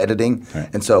video editing,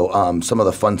 and so some of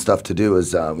the fun stuff to do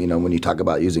is when you talk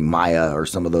about using Maya or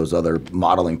some of those other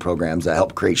modeling programs that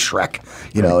help create Shrek,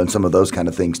 and some of those kind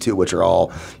of things too, which are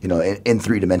all in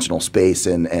three-dimensional space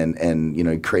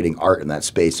and creating art in that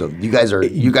space. So you guys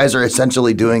are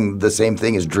essentially doing the same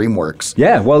thing as DreamWorks.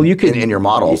 Yeah. Well, you could in your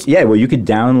models. Yeah. Well, you could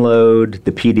download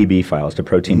the PDB files, the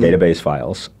protein database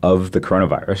files of the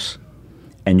coronavirus.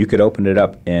 And you could open it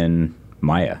up in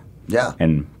Maya,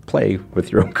 and play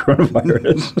with your own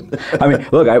coronavirus. I mean,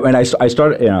 look, when I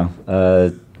started,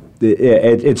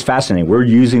 it's fascinating. We're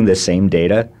using the same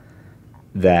data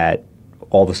that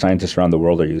all the scientists around the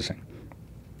world are using,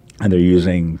 and they're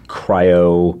using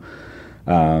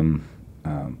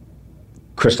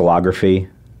crystallography.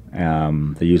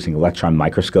 They're using electron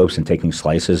microscopes and taking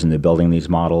slices, and they're building these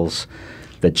models.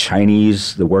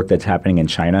 The work that's happening in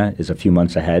China is a few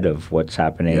months ahead of what's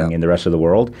happening in the rest of the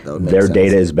world. Their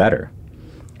data is better.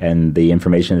 And the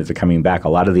information that they're coming back, a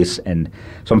lot of these, and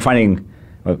so I'm finding,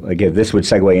 again, this would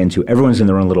segue into everyone's in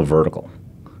their own little vertical,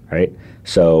 right?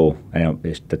 So I know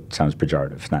that sounds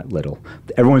pejorative, it's not little.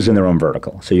 Everyone's in their own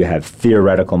vertical. So you have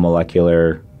theoretical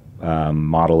molecular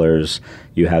modelers,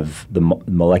 you have the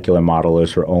molecular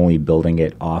modelers who are only building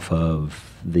it off of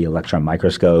the electron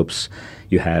microscopes.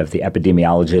 You have the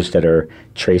epidemiologists that are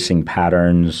tracing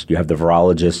patterns. You have the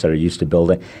virologists that are used to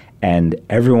building. And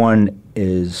everyone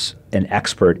is an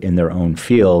expert in their own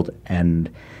field.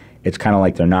 And it's kind of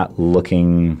like they're not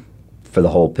looking for the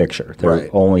whole picture. They're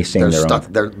only seeing their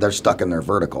own. They're stuck in their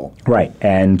vertical. Right.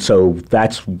 And so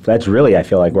that's really, I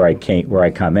feel like, where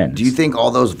I come in. Do you think all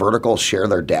those verticals share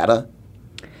their data?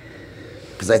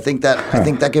 Because I think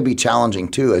that could be challenging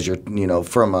too, as you're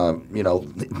from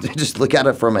just look at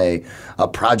it from a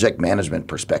project management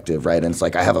perspective, right? And it's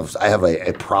like I have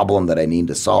a problem that I need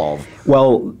to solve.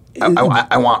 Well,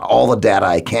 I want all the data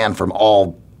I can from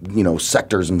all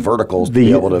sectors and verticals to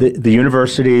be able to. The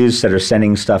universities that are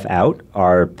sending stuff out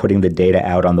are putting the data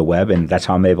out on the web, and that's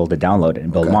how I'm able to download it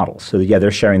and build models. So they're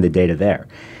sharing the data there.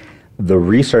 The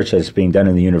research that's being done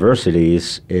in the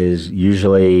universities is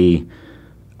usually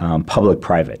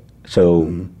public-private.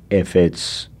 So if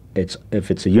it's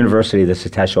a university that's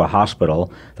attached to a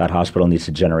hospital, that hospital needs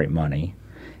to generate money,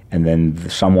 and then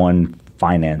someone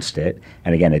financed it.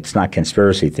 And again, it's not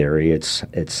conspiracy theory;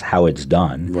 it's how it's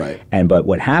done. Right. But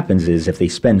what happens is if they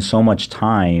spend so much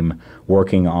time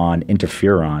working on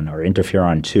interferon or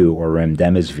interferon 2 or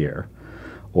remdesivir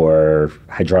or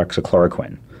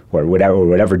hydroxychloroquine or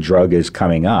whatever drug is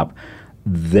coming up.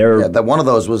 That one of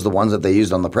those was the ones that they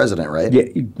used on the president, right? Yeah,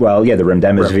 well, the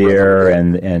remdesivir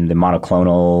and the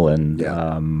monoclonal and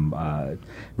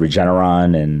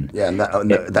Regeneron and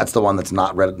that's the one that's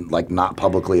not not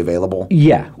publicly available.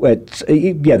 Yeah,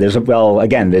 there's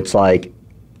again, it's like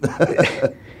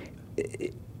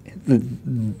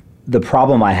the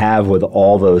problem I have with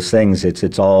all those things.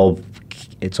 It's all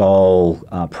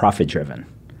profit driven,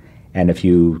 and if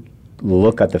you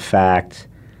look at the fact.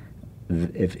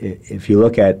 If you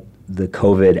look at the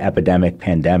COVID epidemic,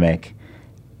 pandemic,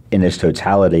 in its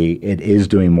totality, it is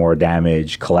doing more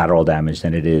damage, collateral damage,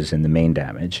 than it is in the main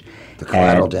damage. The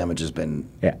collateral damage has been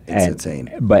insane.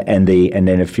 And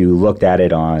then if you looked at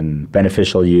it on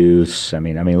beneficial use, I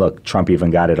mean, look, Trump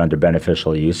even got it under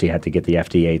beneficial use. He had to get the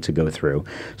FDA to go through.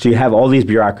 So you have all these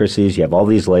bureaucracies, you have all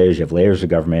these layers, you have layers of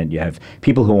government, you have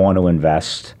people who want to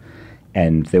invest,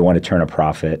 and they want to turn a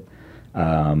profit.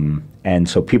 And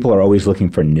so people are always looking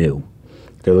for new.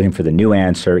 They're looking for the new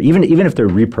answer, even if they're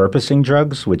repurposing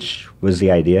drugs, which was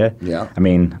the idea. Yeah. I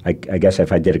mean, I guess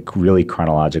if I did it really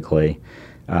chronologically,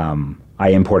 I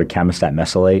imported Camostat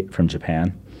mesylate from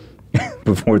Japan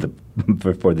before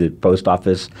the post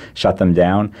office shut them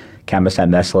down. Camostat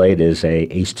mesylate is a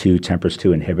ACE2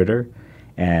 TMPRSS2 inhibitor,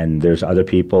 and there's other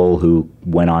people who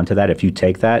went on to that. If you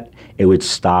take that, it would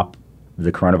stop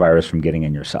the coronavirus from getting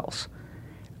in your cells.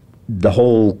 The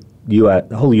whole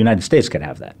United States could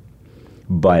have that.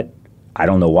 But I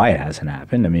don't know why it hasn't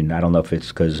happened. I mean, I don't know if it's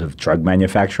because of drug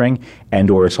manufacturing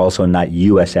or it's also not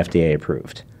U.S. FDA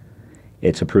approved.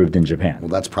 It's approved in Japan. Well,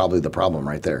 that's probably the problem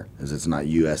right there, is it's not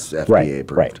U.S. FDA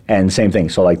approved. Right. And same thing.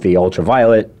 So like the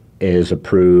ultraviolet is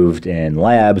approved in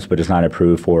labs, but it's not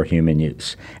approved for human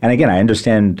use. And again, I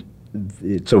understand.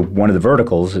 So one of the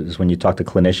verticals is when you talk to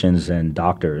clinicians and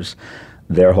doctors,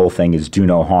 their whole thing is do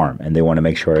no harm, and they want to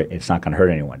make sure it's not going to hurt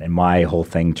anyone. And my whole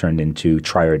thing turned into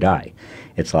try or die.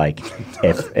 It's like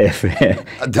if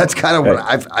that's kind of what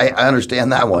I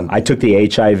understand that one. I took the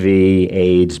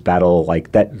HIV/AIDS battle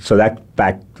like that. So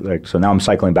so now I'm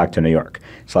cycling back to New York.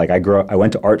 It's like I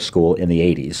went to art school in the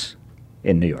 '80s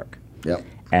in New York. Yep.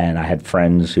 And I had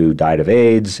friends who died of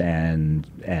AIDS, and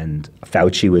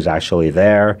Fauci was actually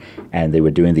there, and they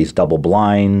were doing these double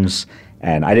blinds.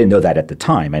 And I didn't know that at the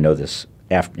time. I know this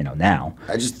after, now.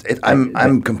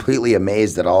 I'm completely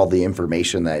amazed at all the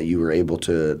information that you were able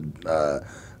to,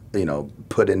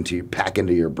 pack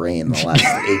into your brain in the last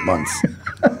 8 months.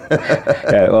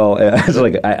 Yeah, well, it's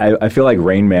like I feel like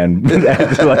Rain Man.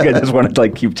 Like I just want to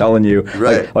keep telling you.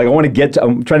 Right. Like I want to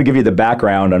I'm trying to give you the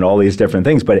background on all these different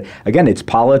things. But again, it's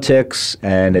politics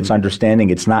and it's understanding.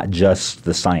 It's not just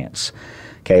the science.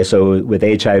 Okay, so with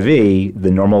HIV,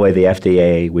 the normal way the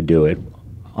FDA would do it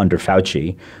under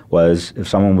Fauci was if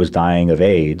someone was dying of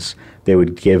AIDS, they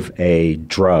would give a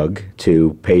drug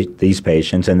to these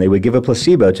patients and they would give a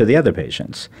placebo to the other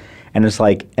patients. And it's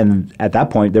like, and at that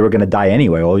point, they were going to die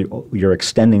anyway. You're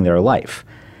extending their life.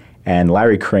 And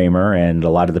Larry Kramer and a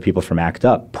lot of the people from ACT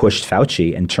UP pushed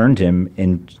Fauci and turned him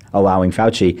in allowing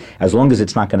Fauci, as long as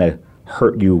it's not going to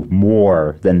hurt you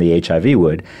more than the HIV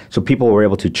would. So people were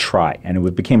able to try, and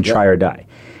it became try or die.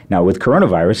 Now, with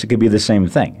coronavirus, it could be the same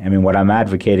thing. I mean, what I'm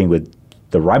advocating with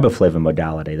the riboflavin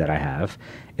modality that I have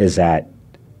is that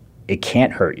it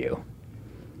can't hurt you.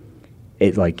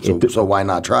 So why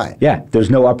not try? Yeah, there's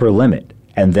no upper limit.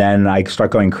 And then I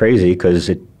start going crazy because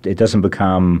it doesn't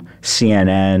become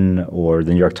CNN or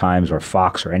the New York Times or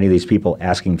Fox or any of these people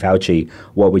asking Fauci,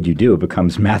 what would you do? It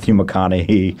becomes Matthew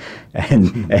McConaughey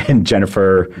and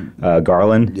Jennifer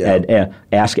Garland and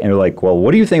they're like, well,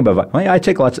 what do you think about? Well, I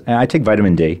take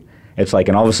vitamin D. It's like,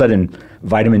 and all of a sudden,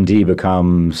 vitamin D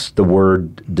becomes the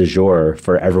word du jour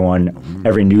for everyone.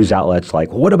 Every news outlet's like,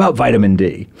 well, what about vitamin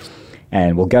D?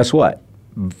 And well, guess what?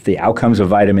 The outcomes of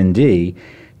vitamin D,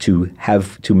 to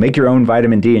make your own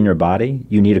vitamin D in your body,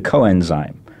 you need a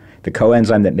coenzyme. The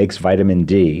coenzyme that makes vitamin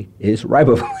D is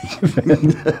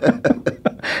riboflavin.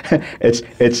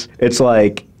 It's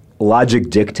like logic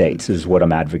dictates is what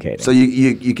I'm advocating. So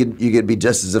you could be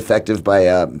just as effective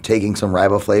by taking some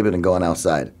riboflavin and going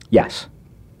outside. Yes.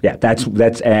 Yeah, that's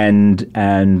and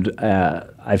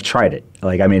I've tried it.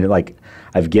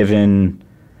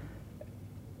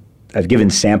 I've given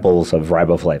samples of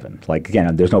riboflavin. Like,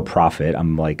 again, there's no profit.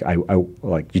 I'm like,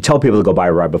 you tell people to go buy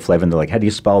riboflavin. They're like, how do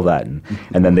you spell that?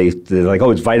 And then they're like,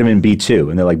 oh, it's vitamin B2.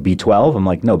 And they're like, B12? I'm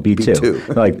like, no, B2. B2.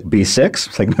 They're like, B6?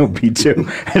 It's like, no,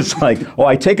 B2. It's like, oh,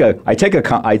 I take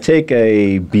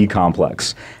a B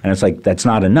complex. And it's like, that's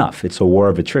not enough. It's a war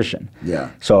of attrition.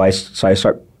 Yeah. So I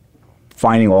start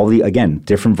finding all the, again,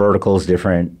 different verticals,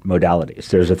 different modalities.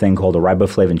 There's a thing called a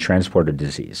riboflavin transporter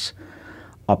disease.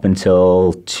 Up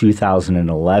until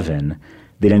 2011,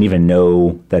 they didn't even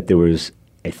know that there was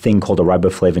a thing called a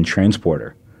riboflavin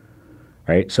transporter,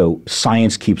 right? So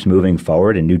science keeps moving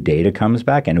forward and new data comes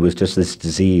back, and it was just this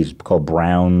disease called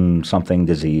Brown something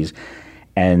disease.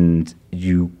 And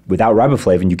without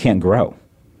riboflavin, you can't grow.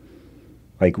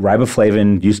 Like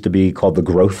riboflavin used to be called the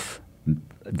growth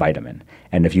vitamin.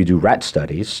 And if you do rat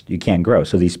studies, you can't grow.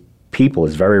 So these people,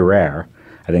 it's very rare.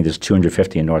 I think there's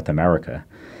 250 in North America.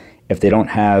 If they don't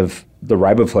have the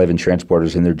riboflavin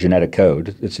transporters in their genetic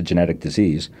code, it's a genetic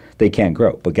disease, they can't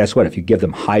grow. But guess what? If you give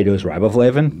them high-dose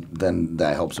riboflavin, then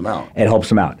that helps them out. It helps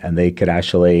them out, and they could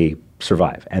actually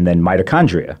survive. And then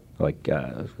mitochondria,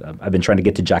 I've been trying to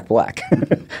get to Jack Black.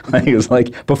 It was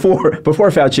like before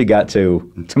Fauci got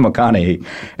to McConaughey,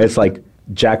 it's like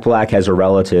Jack Black has a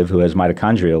relative who has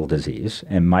mitochondrial disease,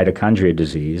 and mitochondria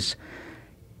disease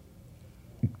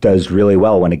does really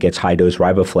well when it gets high-dose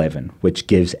riboflavin, which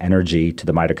gives energy to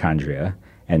the mitochondria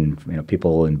and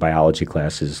people in biology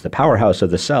classes, the powerhouse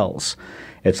of the cells.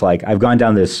 It's like I've gone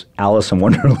down this Alice in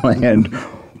Wonderland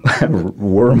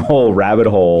wormhole, rabbit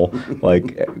hole,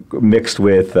 like mixed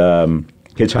with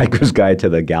Hitchhiker's Guide to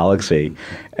the Galaxy,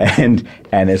 and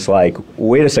it's like,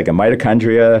 wait a second,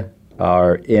 mitochondria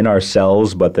are in our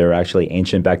cells, but they're actually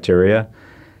ancient bacteria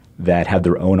that have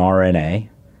their own RNA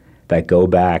that go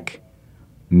back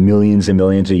millions and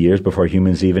millions of years before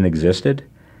humans even existed.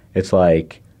 It's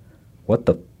like, what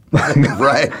the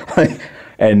right.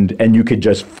 And you could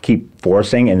just keep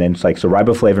forcing, and then it's like, so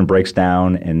riboflavin breaks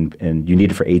down, and you need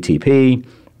it for ATP,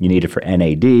 you need it for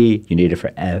NAD, you need it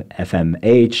for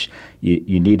FMH,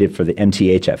 you need it for the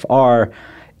MTHFR.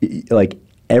 Like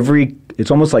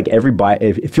it's almost like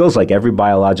it feels like every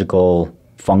biological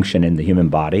function in the human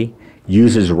body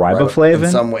uses riboflavin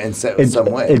in some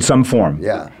way. In some form.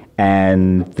 Yeah.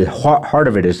 And the heart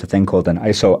of it is the thing called an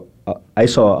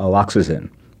isoaloxazine,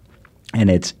 and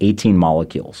it's 18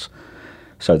 molecules.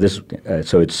 So it's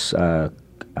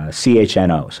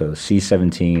CHNO, so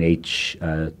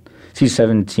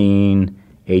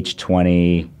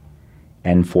C17H20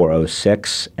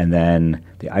 N406, and then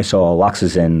the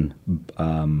isoaloxazine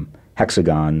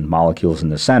hexagon molecules in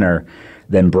the center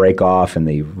then break off and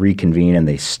they reconvene and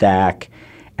they stack,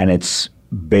 and it's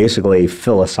basically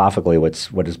philosophically what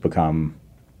has become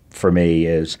for me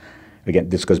is, again,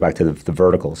 this goes back to the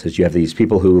verticals, is you have these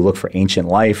people who look for ancient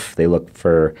life, they look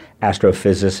for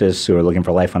astrophysicists who are looking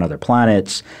for life on other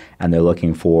planets, and they're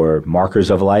looking for markers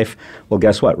of life. Well,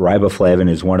 guess what? Riboflavin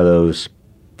is one of those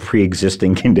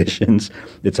pre-existing conditions.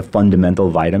 It's a fundamental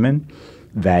vitamin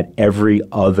that every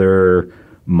other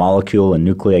molecule and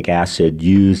nucleic acid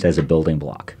used as a building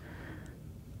block.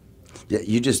 Yeah,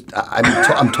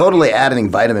 I'm totally adding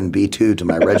vitamin B2 to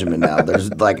my regimen now. There's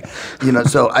like,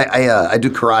 so I do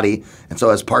karate, and so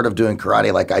as part of doing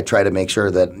karate, like I try to make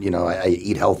sure that I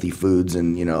eat healthy foods,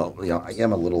 and I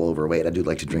am a little overweight. I do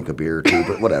like to drink a beer or two,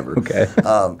 but whatever. Okay.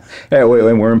 Hey,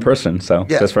 we're in person, so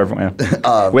yeah. That's for everyone.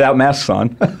 Yeah. Without masks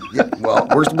on. Yeah, well,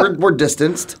 we're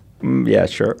distanced. Yeah,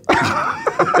 sure.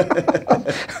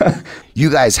 You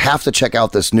guys have to check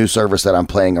out this new service that I'm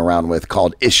playing around with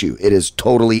called Issue. It is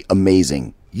totally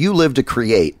amazing. You live to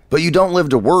create, but you don't live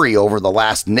to worry over the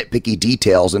last nitpicky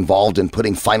details involved in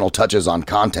putting final touches on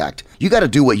contact. You got to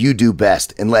do what you do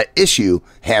best and let Issue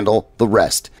handle the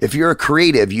rest. If you're a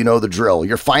creative, you know the drill.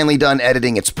 You're finally done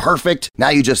editing. It's perfect. Now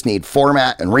you just need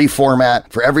format and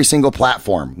reformat for every single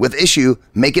platform. With Issue,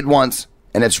 make it once,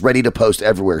 and it's ready to post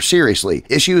everywhere. Seriously,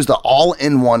 Issue is the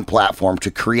all-in-one platform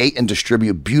to create and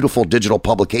distribute beautiful digital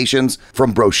publications,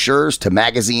 from brochures to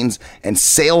magazines and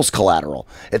sales collateral.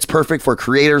 It's perfect for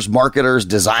creators, marketers,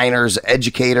 designers,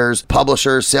 educators,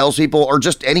 publishers, salespeople, or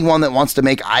just anyone that wants to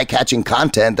make eye-catching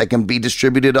content that can be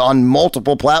distributed on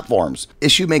multiple platforms.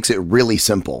 Issue makes it really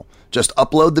simple. Just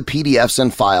upload the PDFs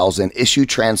and files, and Issue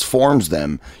transforms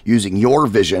them using your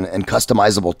vision and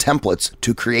customizable templates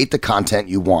to create the content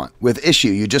you want. With Issue,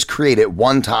 you just create it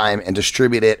one time and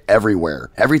distribute it everywhere.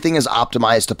 Everything is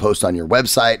optimized to post on your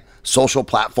website, social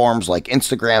platforms like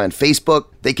Instagram and Facebook.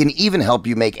 They can even help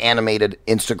you make animated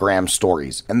Instagram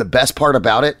stories. And the best part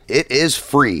about it, it is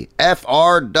free.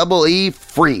 FREE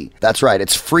free. That's right,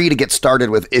 it's free to get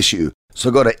started with Issue. So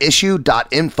go to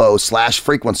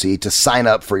issue.info/frequency to sign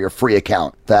up for your free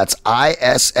account. That's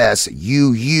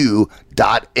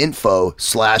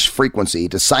ISSUU.info/frequency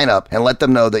to sign up and let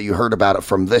them know that you heard about it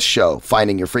from this show,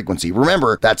 Finding Your Frequency.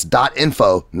 Remember, that's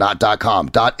 .info, not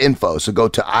 .com, .info. So go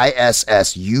to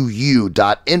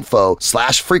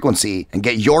ISSUU.info/frequency and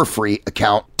get your free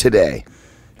account today.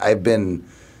 I've been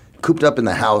cooped up in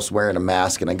the house wearing a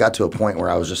mask, and I got to a point where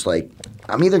I was just like,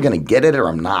 I'm either going to get it or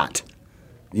I'm not.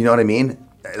 You know what I mean?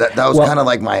 That was kind of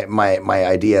like my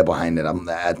idea behind it. I'm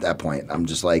at that point. I'm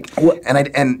just like,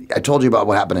 and I told you about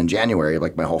what happened in January.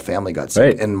 Like my whole family got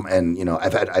sick, right. and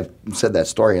I've said that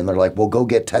story, and they're like, well, go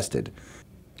get tested.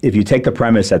 If you take the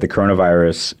premise that the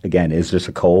coronavirus again is just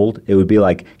a cold, it would be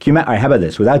like, how about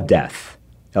this? Without death,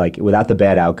 like without the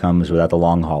bad outcomes, without the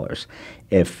long haulers.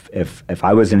 If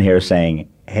I was in here saying,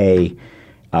 hey.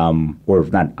 Or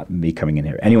not me coming in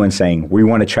here, anyone saying, we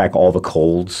want to track all the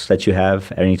colds that you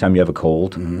have anytime you have a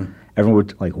cold, everyone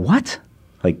would like, what?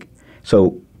 Like,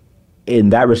 so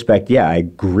in that respect, yeah, I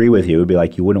agree with you. It would be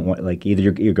like, you wouldn't want, like, either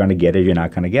you're going to get it or you're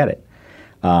not going to get it.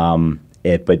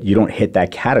 But you don't hit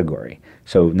that category.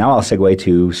 So now I'll segue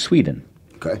to Sweden,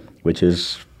 okay, which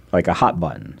is like a hot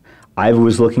button. I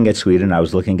was looking at Sweden, I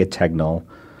was looking at Tegnell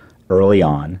early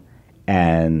on,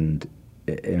 and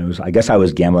it was, I guess I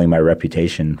was gambling my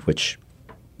reputation, which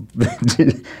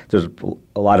there's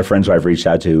a lot of friends who I've reached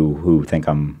out to who think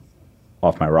I'm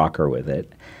off my rocker with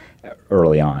it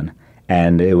early on.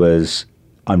 And it was,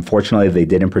 unfortunately, they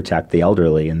didn't protect the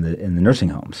elderly in the nursing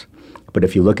homes. But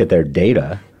if you look at their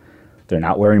data, they're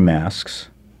not wearing masks,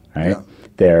 right? Yeah.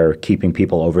 They're keeping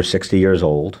people over 60 years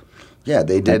old. Yeah,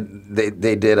 they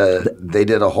did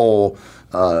a whole,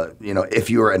 if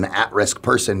you're an at-risk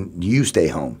person, you stay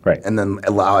home. Right. And then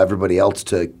allow everybody else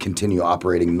to continue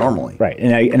operating normally. Right.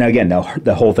 And again,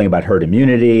 the whole thing about herd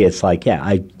immunity, it's like,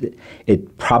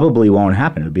 it probably won't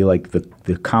happen. It'd be like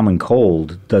the common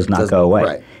cold does not go away.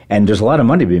 Right. And there's a lot of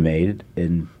money to be made.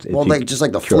 Just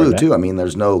like the flu, too. I mean,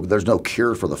 there's no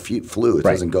cure for the flu. It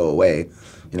doesn't go away.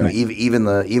 Even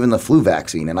the flu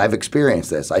vaccine, and I've experienced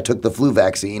this. I took the flu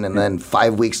vaccine, and then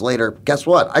 5 weeks later, guess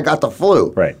what? I got the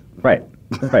flu. Right.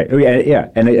 Yeah.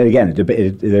 And again,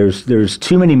 there's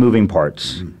too many moving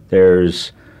parts. Mm-hmm.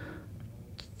 There's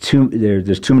too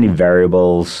many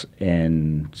variables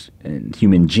in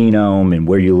human genome and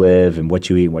where you live and what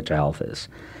you eat and what your health is.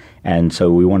 And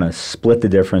so we want to split the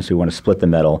difference. We want to split the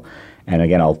middle. And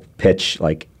again, I'll pitch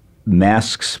like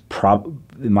masks.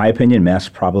 In my opinion,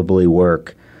 masks probably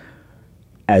work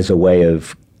as a way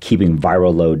of keeping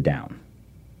viral load down.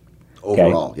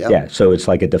 Overall, okay? Yeah. So it's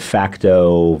like a de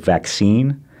facto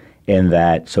vaccine in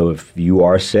that, so if you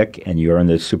are sick and you're in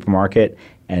the supermarket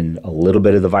and a little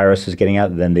bit of the virus is getting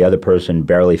out, then the other person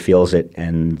barely feels it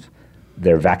and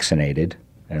they're vaccinated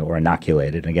or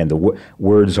inoculated. Again, the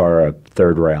words are a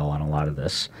third rail on a lot of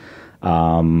this.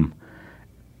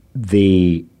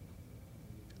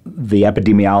 The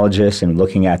epidemiologists and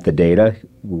looking at the data,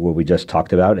 what we just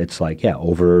talked about, it's like,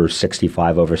 over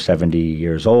 65, over 70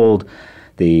 years old,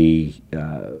 the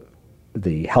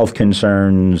health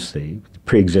concerns, the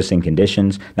pre-existing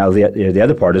conditions. Now, the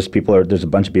other part is there's a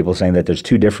bunch of people saying that there's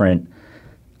two different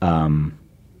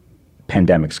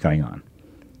pandemics going on.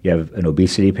 You have an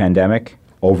obesity pandemic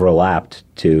overlapped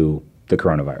to the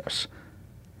coronavirus.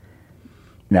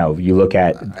 Now, you look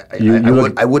at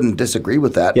I wouldn't disagree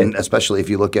with that, Yeah. and especially if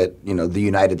you look at the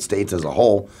United States as a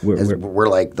whole. We're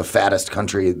like the fattest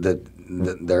country that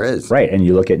there is. Right, and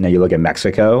you look at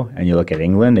Mexico and you look at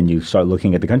England and you start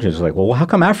looking at the countries. It's like, well, how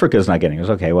come Africa's not getting it? It's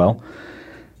okay, well,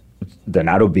 they're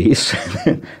not obese.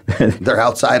 They're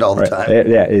outside all the time.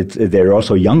 They're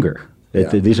also younger. Yeah.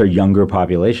 These are younger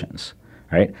populations,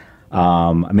 right?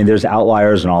 I mean, there's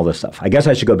outliers and all this stuff. I guess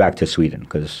I should go back to Sweden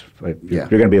because you're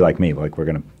going to be like me. Like we're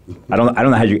going to. I don't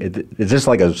know how you. Is this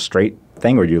like a straight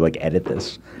thing, or do you like edit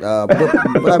this? I don't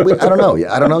know.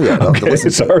 I don't know yet. I'll have to Okay,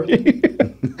 listen. sorry.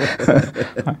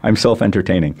 I'm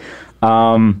self-entertaining.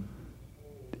 And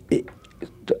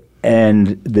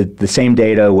the same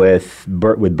data with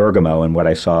Bergamo and what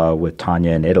I saw with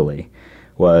Tanya in Italy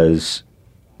was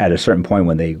at a certain point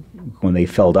when they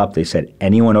filled up, they said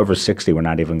anyone over 60 we're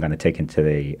not even going to take into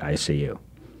the ICU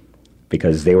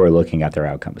because they were looking at their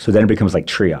outcomes. So then it becomes like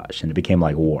triage, and it became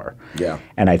like war. Yeah.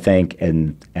 And I think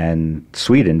and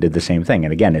Sweden did the same thing.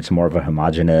 And again, it's more of a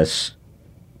homogenous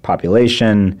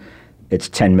population. It's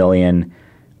 10 million.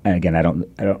 And again, I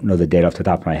don't know the data off the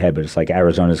top of my head, but it's like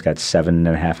Arizona's got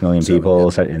 7.5 million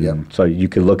people. So you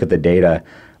could look at the data.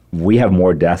 We have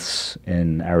more deaths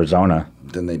in Arizona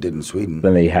than they did in Sweden.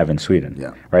 Than they have in Sweden.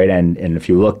 Yeah. Right? And if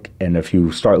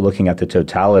you start looking at the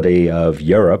totality of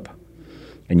Europe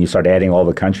and you start adding all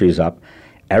the countries up,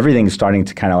 everything's starting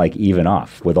to kind of like even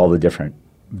off with all the different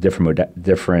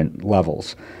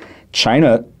levels.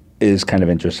 China is kind of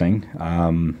interesting.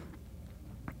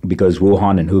 Because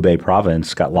Wuhan and Hubei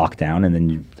province got locked down, and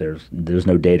then there's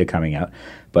no data coming out.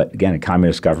 But again, a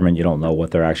communist government, you don't know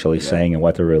what they're actually saying and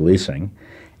what they're releasing.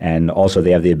 And also they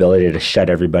have the ability to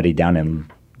shut everybody down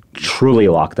and truly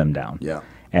lock them down. Yeah.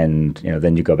 And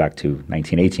then you go back to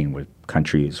 1918 with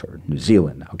countries or New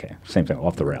Zealand. Okay, same thing,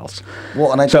 off the rails.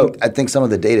 Well, and I think some of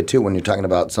the data too, when you're talking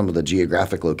about some of the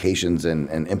geographic locations and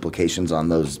implications on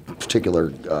those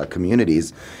particular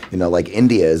communities, like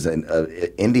India is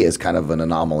kind of an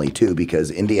anomaly too,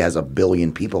 because India has 1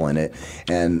 billion people in it,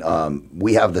 and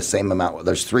we have the same amount.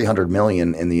 There's 300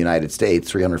 million in the United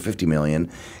States, 350 million,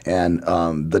 and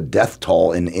the death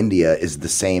toll in India is the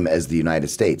same as the United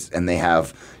States, and they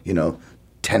have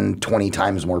 10, 20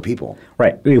 times more people.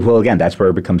 Right. Well, again, that's where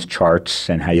it becomes charts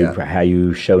and how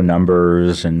you show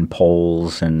numbers and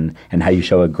polls and how you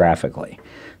show it graphically.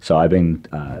 So I've been,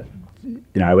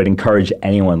 I would encourage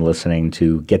anyone listening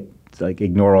to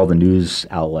ignore all the news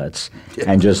outlets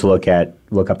and just look up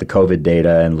the COVID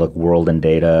data and look world in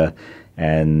data,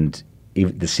 and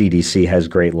the CDC has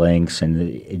great links, and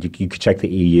you could check the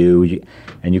EU,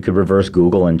 and you could reverse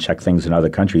Google and check things in other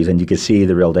countries, and you could see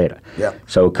the real data. Yeah.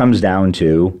 So it comes down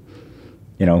to,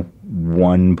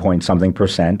 1 point something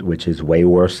 %, which is way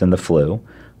worse than the flu,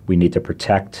 We need to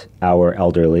protect our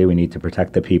elderly. We need to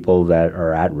protect the people that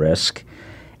are at risk,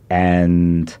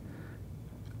 and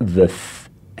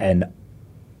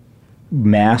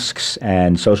masks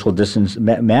and social distance.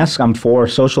 Masks, I'm for.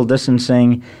 Social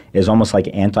distancing is almost like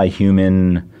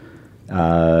anti-human.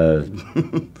 We're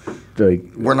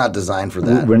not designed for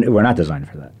that. We're not designed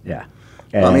for that. Yeah.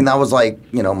 And I mean, that was like,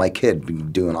 my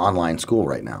kid doing online school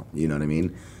right now. You know what I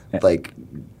mean? Like,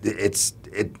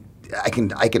 I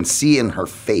can see in her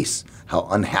face how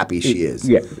unhappy she is.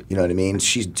 Yeah. You know what I mean?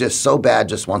 She's just so bad,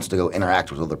 just wants to go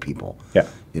interact with other people. Yeah.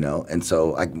 And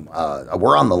so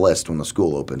we're on the list when the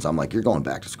school opens. I'm like, you're going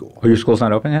back to school. Oh, your school's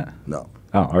not open yet? No.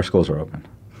 Oh, our schools are open.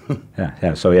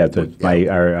 Yeah. So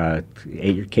our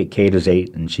Kate is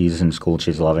 8, and she's in school.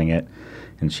 She's loving it,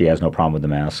 and she has no problem with the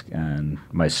mask. And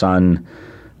my son,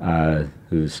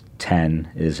 who's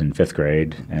 10, is in 5th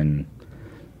grade, and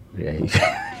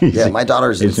my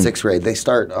daughter's in 6th grade. They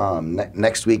start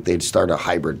next week. They start a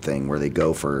hybrid thing where they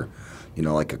go for,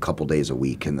 like a couple days a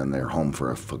week, and then they're home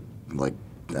for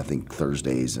I think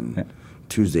Thursdays and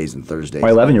Tuesdays and Thursdays.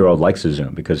 My 11-year-old likes the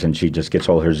Zoom because then she just gets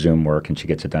all her Zoom work and she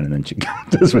gets it done, and then she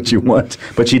does what she wants.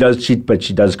 But she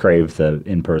does crave the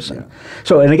in person.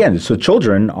 Yeah. So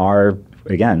children are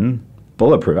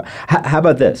bulletproof. How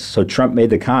about this? So Trump made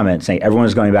the comment saying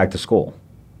everyone's going back to school.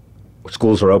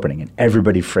 Schools are opening, and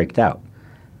everybody freaked out.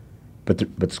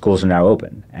 But schools are now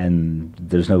open, and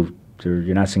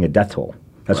you're not seeing a death toll.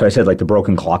 That's why I said, like, the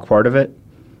broken clock part of it.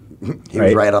 He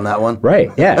was right on that one.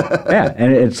 Right. Yeah. Yeah.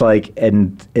 And it's like,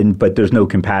 but there's no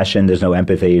compassion. There's no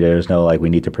empathy. There's no, like, we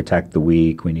need to protect the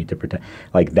weak. We need to protect.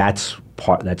 Like, that's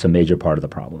a major part of the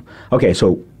problem. Okay.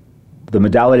 So the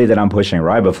modality that I'm pushing,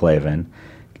 riboflavin,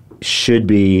 should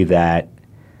be that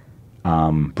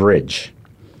bridge.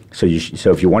 So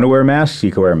if you want to wear a mask, you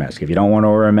can wear a mask. If you don't want to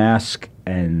wear a mask,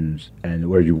 and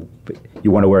where you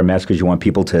want to wear a mask because you want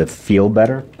people to feel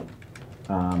better,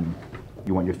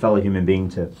 you want your fellow human being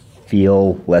to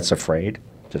feel less afraid.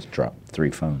 Just drop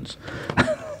 3 phones.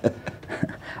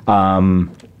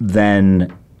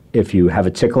 Then if you have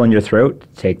a tickle in your throat,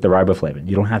 take the riboflavin.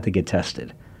 You don't have to get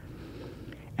tested.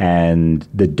 And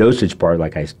the dosage part,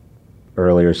 like I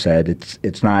earlier said,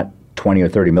 it's not 20 or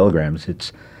 30 milligrams.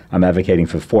 I'm advocating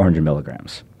for 400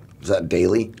 milligrams. Is that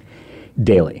daily?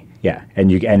 Daily, yeah.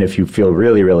 And if you feel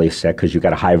really, really sick because you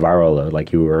got a high viral load,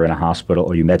 like you were in a hospital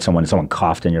or you met someone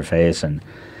coughed in your face, and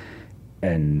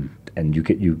you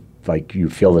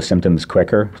feel the symptoms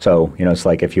quicker. So it's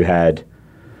like if you had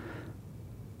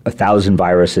 1,000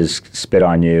 viruses spit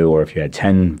on you, or if you had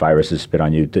 10 viruses spit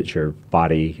on you, that your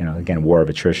body, again, war of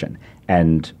attrition.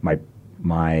 And my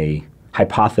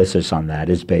hypothesis on that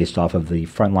is based off of the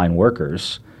frontline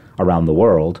workers around the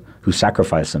world who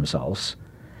sacrificed themselves,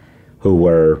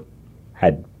 who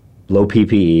had low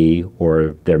PPE,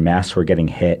 or their masks were getting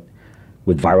hit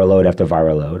with viral load after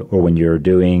viral load, or when you're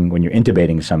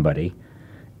intubating somebody,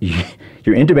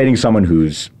 you're intubating someone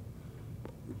who's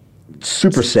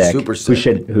super sick,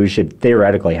 who should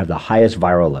theoretically have the highest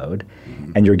viral load,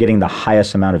 and you're getting the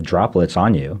highest amount of droplets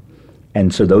on you.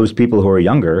 And so those people who are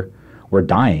younger were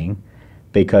dying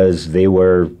because they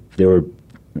were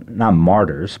not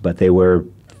martyrs, but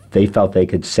they felt they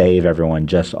could save everyone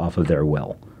just off of their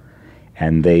will.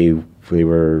 And they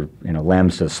were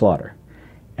lambs to the slaughter.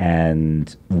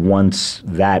 And once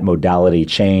that modality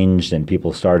changed and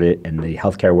people started, and the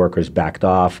healthcare workers backed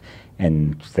off,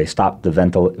 and they stopped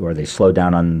they slowed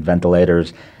down on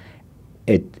ventilators,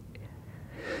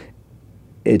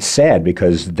 it's sad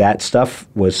because that stuff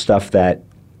was stuff that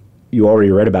you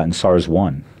already read about in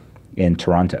SARS-1 in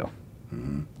Toronto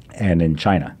and in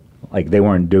China. Like, they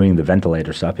weren't doing the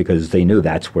ventilator stuff because they knew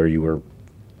that's where you were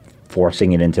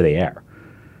forcing it into the air,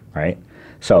 right?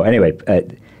 So anyway,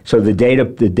 so the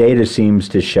data seems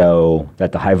to show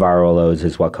that the high viral loads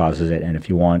is what causes it, and if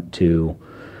you want to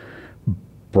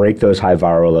break those high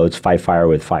viral loads, fight fire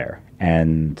with fire.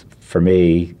 And for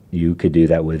me, you could do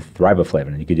that with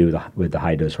riboflavin. You could do it with the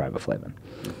high dose riboflavin.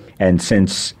 And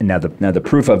since now the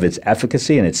proof of its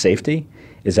efficacy and its safety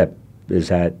is that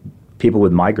people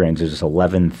with migraines, there's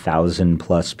 11,000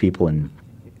 plus people in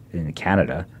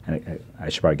Canada, and I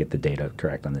should probably get the data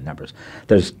correct on the numbers.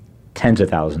 There's tens of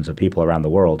thousands of people around the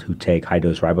world who take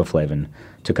high-dose riboflavin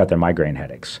to cut their migraine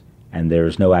headaches, and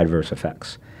there's no adverse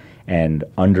effects. And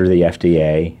under the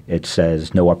FDA, it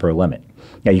says no upper limit.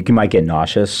 Now, you might get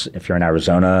nauseous if you're in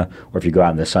Arizona, or if you go out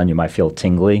in the sun, you might feel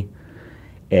tingly.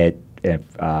 You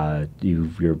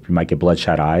might get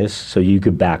bloodshot eyes, so you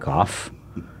could back off.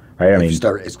 right? I If mean, you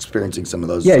start experiencing some of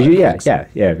those. yeah, side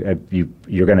effects.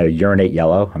 You're going to urinate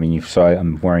yellow. I mean, you saw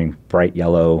I'm wearing bright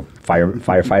yellow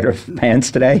firefighter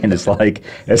pants today, and it's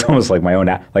almost like my own.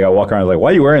 Like I walk around like,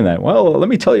 why are you wearing that? Well, let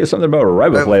me tell you something about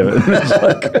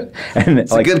riboflavin.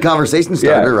 It's a good conversation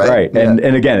starter, right? Right. Yeah.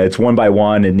 And again, it's one by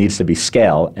one. It needs to be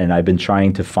scale, and I've been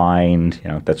trying to find.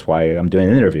 That's why I'm doing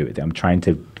an interview with you. I'm trying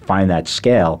to find that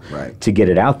scale to get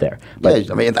it out there. But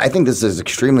I mean, I think this is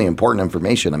extremely important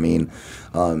information. I mean,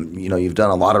 you've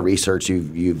done a lot of research.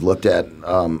 You've looked at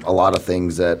a lot of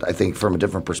things that I think from a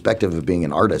different perspective of being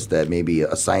an artist that maybe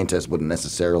a scientist wouldn't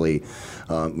necessarily,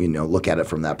 look at it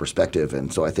from that perspective.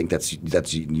 And so I think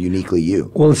that's uniquely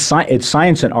you. Well, it's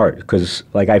science and art because,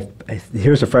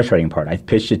 here's the frustrating part. I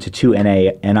pitched it to two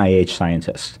NIH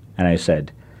scientists, and I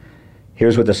said,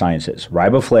 here's what the science is.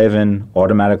 Riboflavin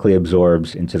automatically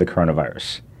absorbs into the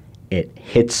coronavirus. It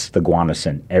hits the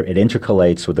guanosine. It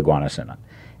intercalates with the guanosine.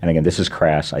 And again, this is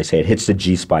crass. I say it hits the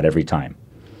G spot every time.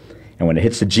 And when it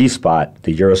hits the G spot,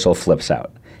 the uracil flips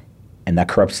out. And that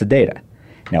corrupts the data.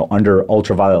 Now, under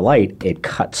ultraviolet light, it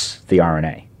cuts the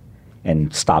RNA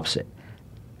and stops it.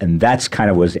 And that's kind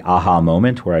of was the aha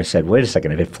moment where I said, wait a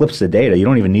second, if it flips the data, you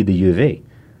don't even need the UV.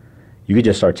 You could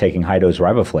just start taking high-dose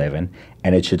riboflavin,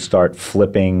 and it should start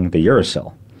flipping the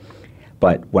uracil.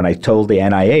 But when I told the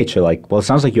NIH, they're like, well, it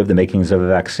sounds like you have the makings of a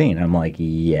vaccine. And I'm like,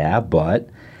 yeah, but...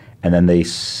 And then they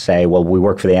say, well, we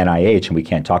work for the NIH, and we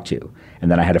can't talk to you.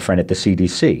 And then I had a friend at the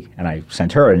CDC, and I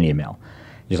sent her an email.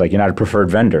 She's like, you're not a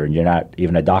preferred vendor, and you're not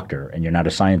even a doctor, and you're not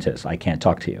a scientist. I can't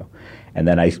talk to you. And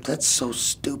then That's so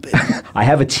stupid. I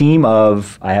have a team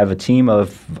of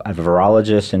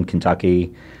virologists in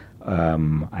Kentucky. I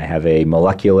have a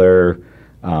molecular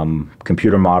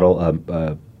computer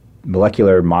model,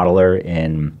 molecular modeler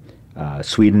in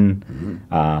Sweden.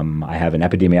 Mm-hmm. I have an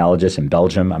epidemiologist in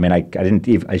Belgium. I mean,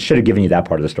 I should have given you that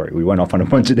part of the story. We went off on a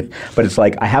bunch of, but it's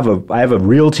like I have a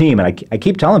real team, and I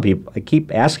keep telling people, I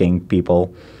keep asking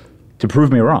people to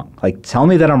prove me wrong. Like, tell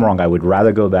me that I'm wrong. I would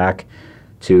rather go back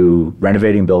to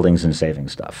renovating buildings and saving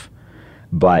stuff,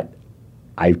 but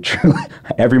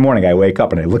every morning I wake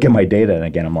up and I look at my data, and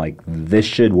again, I'm like, this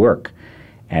should work.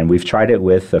 And we've tried it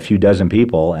with a few dozen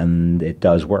people, and it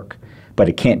does work. But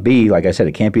it can't be, like I said,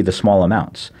 it can't be the small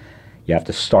amounts. You have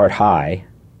to start high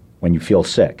when you feel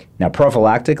sick. Now,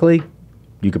 prophylactically,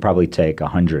 you could probably take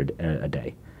 100 a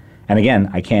day. And again,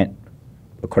 I can't,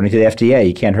 according to the FDA,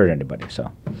 you can't hurt anybody.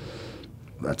 So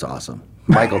that's awesome.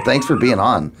 Michael, thanks for being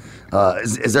on.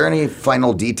 Is there any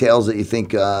final details that you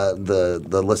think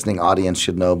the listening audience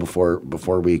should know before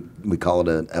we call it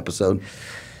an episode?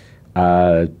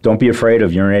 Don't be afraid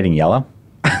of urinating yellow.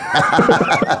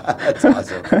 That's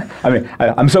awesome. I mean,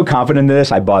 I'm so confident in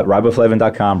this. I bought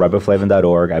riboflavin.com,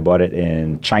 riboflavin.org. I bought it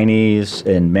in Chinese,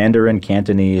 in Mandarin,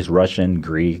 Cantonese, Russian,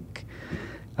 Greek,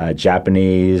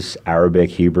 Japanese, Arabic,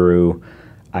 Hebrew.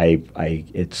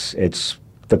 It's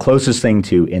the closest thing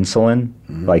to insulin,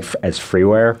 like as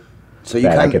freeware. So you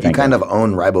kind of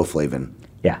own riboflavin.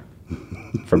 Yeah,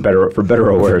 for better or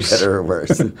worse. For better or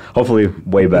worse. Hopefully,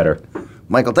 way better.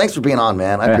 Michael, thanks for being on,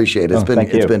 man. I appreciate it.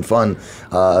 It's been fun.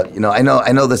 I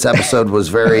know this episode was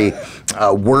very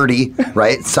wordy,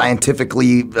 right?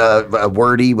 Scientifically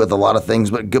wordy with a lot of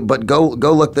things, but go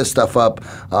look this stuff up.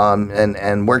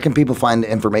 And where can people find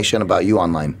information about you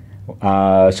online?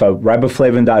 So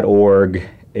riboflavin.org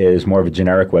is more of a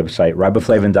generic website.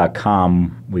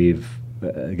 Riboflavin.com,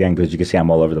 again, because you can see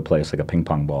I'm all over the place like a ping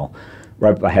pong ball.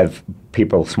 I have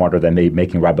people smarter than me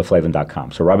making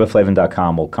riboflavin.com. So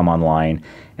riboflavin.com will come online.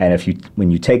 And when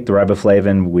you take the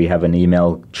riboflavin, we have an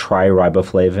email,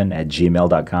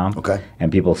 tryriboflavin@gmail.com. Okay.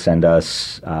 And people send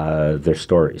us their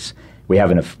stories. We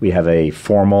have a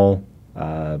formal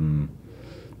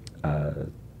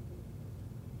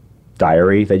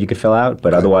diary that you could fill out,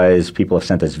 but otherwise people have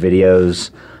sent us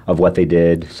videos of what they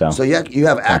did. So you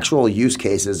have actual use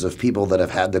cases of people that have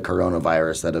had the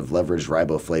coronavirus that have leveraged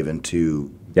riboflavin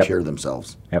to cure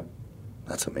themselves. Yep.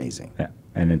 That's amazing. Yeah.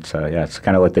 And it's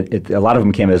kind of like a lot of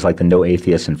them came as like the no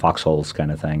atheists and foxholes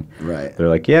kind of thing. Right. They're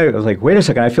like, I was like, wait a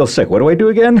second, I feel sick. What do I do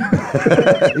again?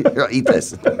 Eat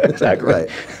this. Exactly. Right.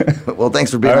 Well,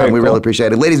 thanks for being on. We really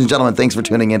appreciate it. Ladies and gentlemen, thanks for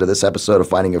tuning into this episode of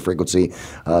Finding Your Frequency.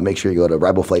 Make sure you go to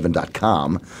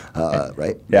riboflavin.com,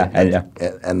 right? Yeah.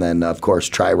 And then, of course,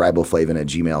 try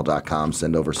riboflavin@gmail.com.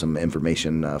 Send over some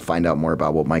information. Find out more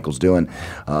about what Michael's doing.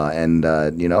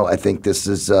 I think this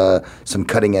is some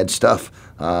cutting-edge stuff.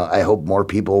 I hope more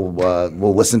people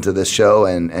will listen to this show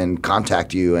and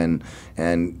contact you and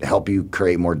help you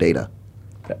create more data.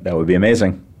 That would be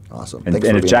amazing. Awesome. And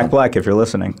if Jack Black, if you're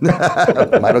listening.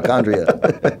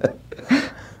 Mitochondria.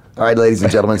 All right, ladies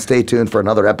and gentlemen, stay tuned for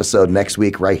another episode next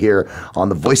week right here on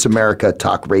the Voice America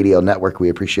Talk Radio Network. We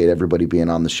appreciate everybody being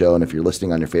on the show. And if you're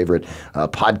listening on your favorite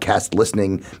podcast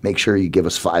listening, make sure you give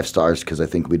us 5 stars because I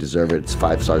think we deserve it. It's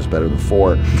 5 stars better than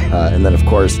 4. And then, of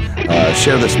course,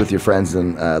 share this with your friends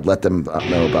and let them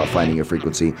know about Finding Your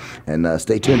Frequency. And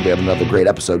stay tuned. We have another great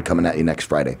episode coming at you next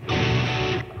Friday.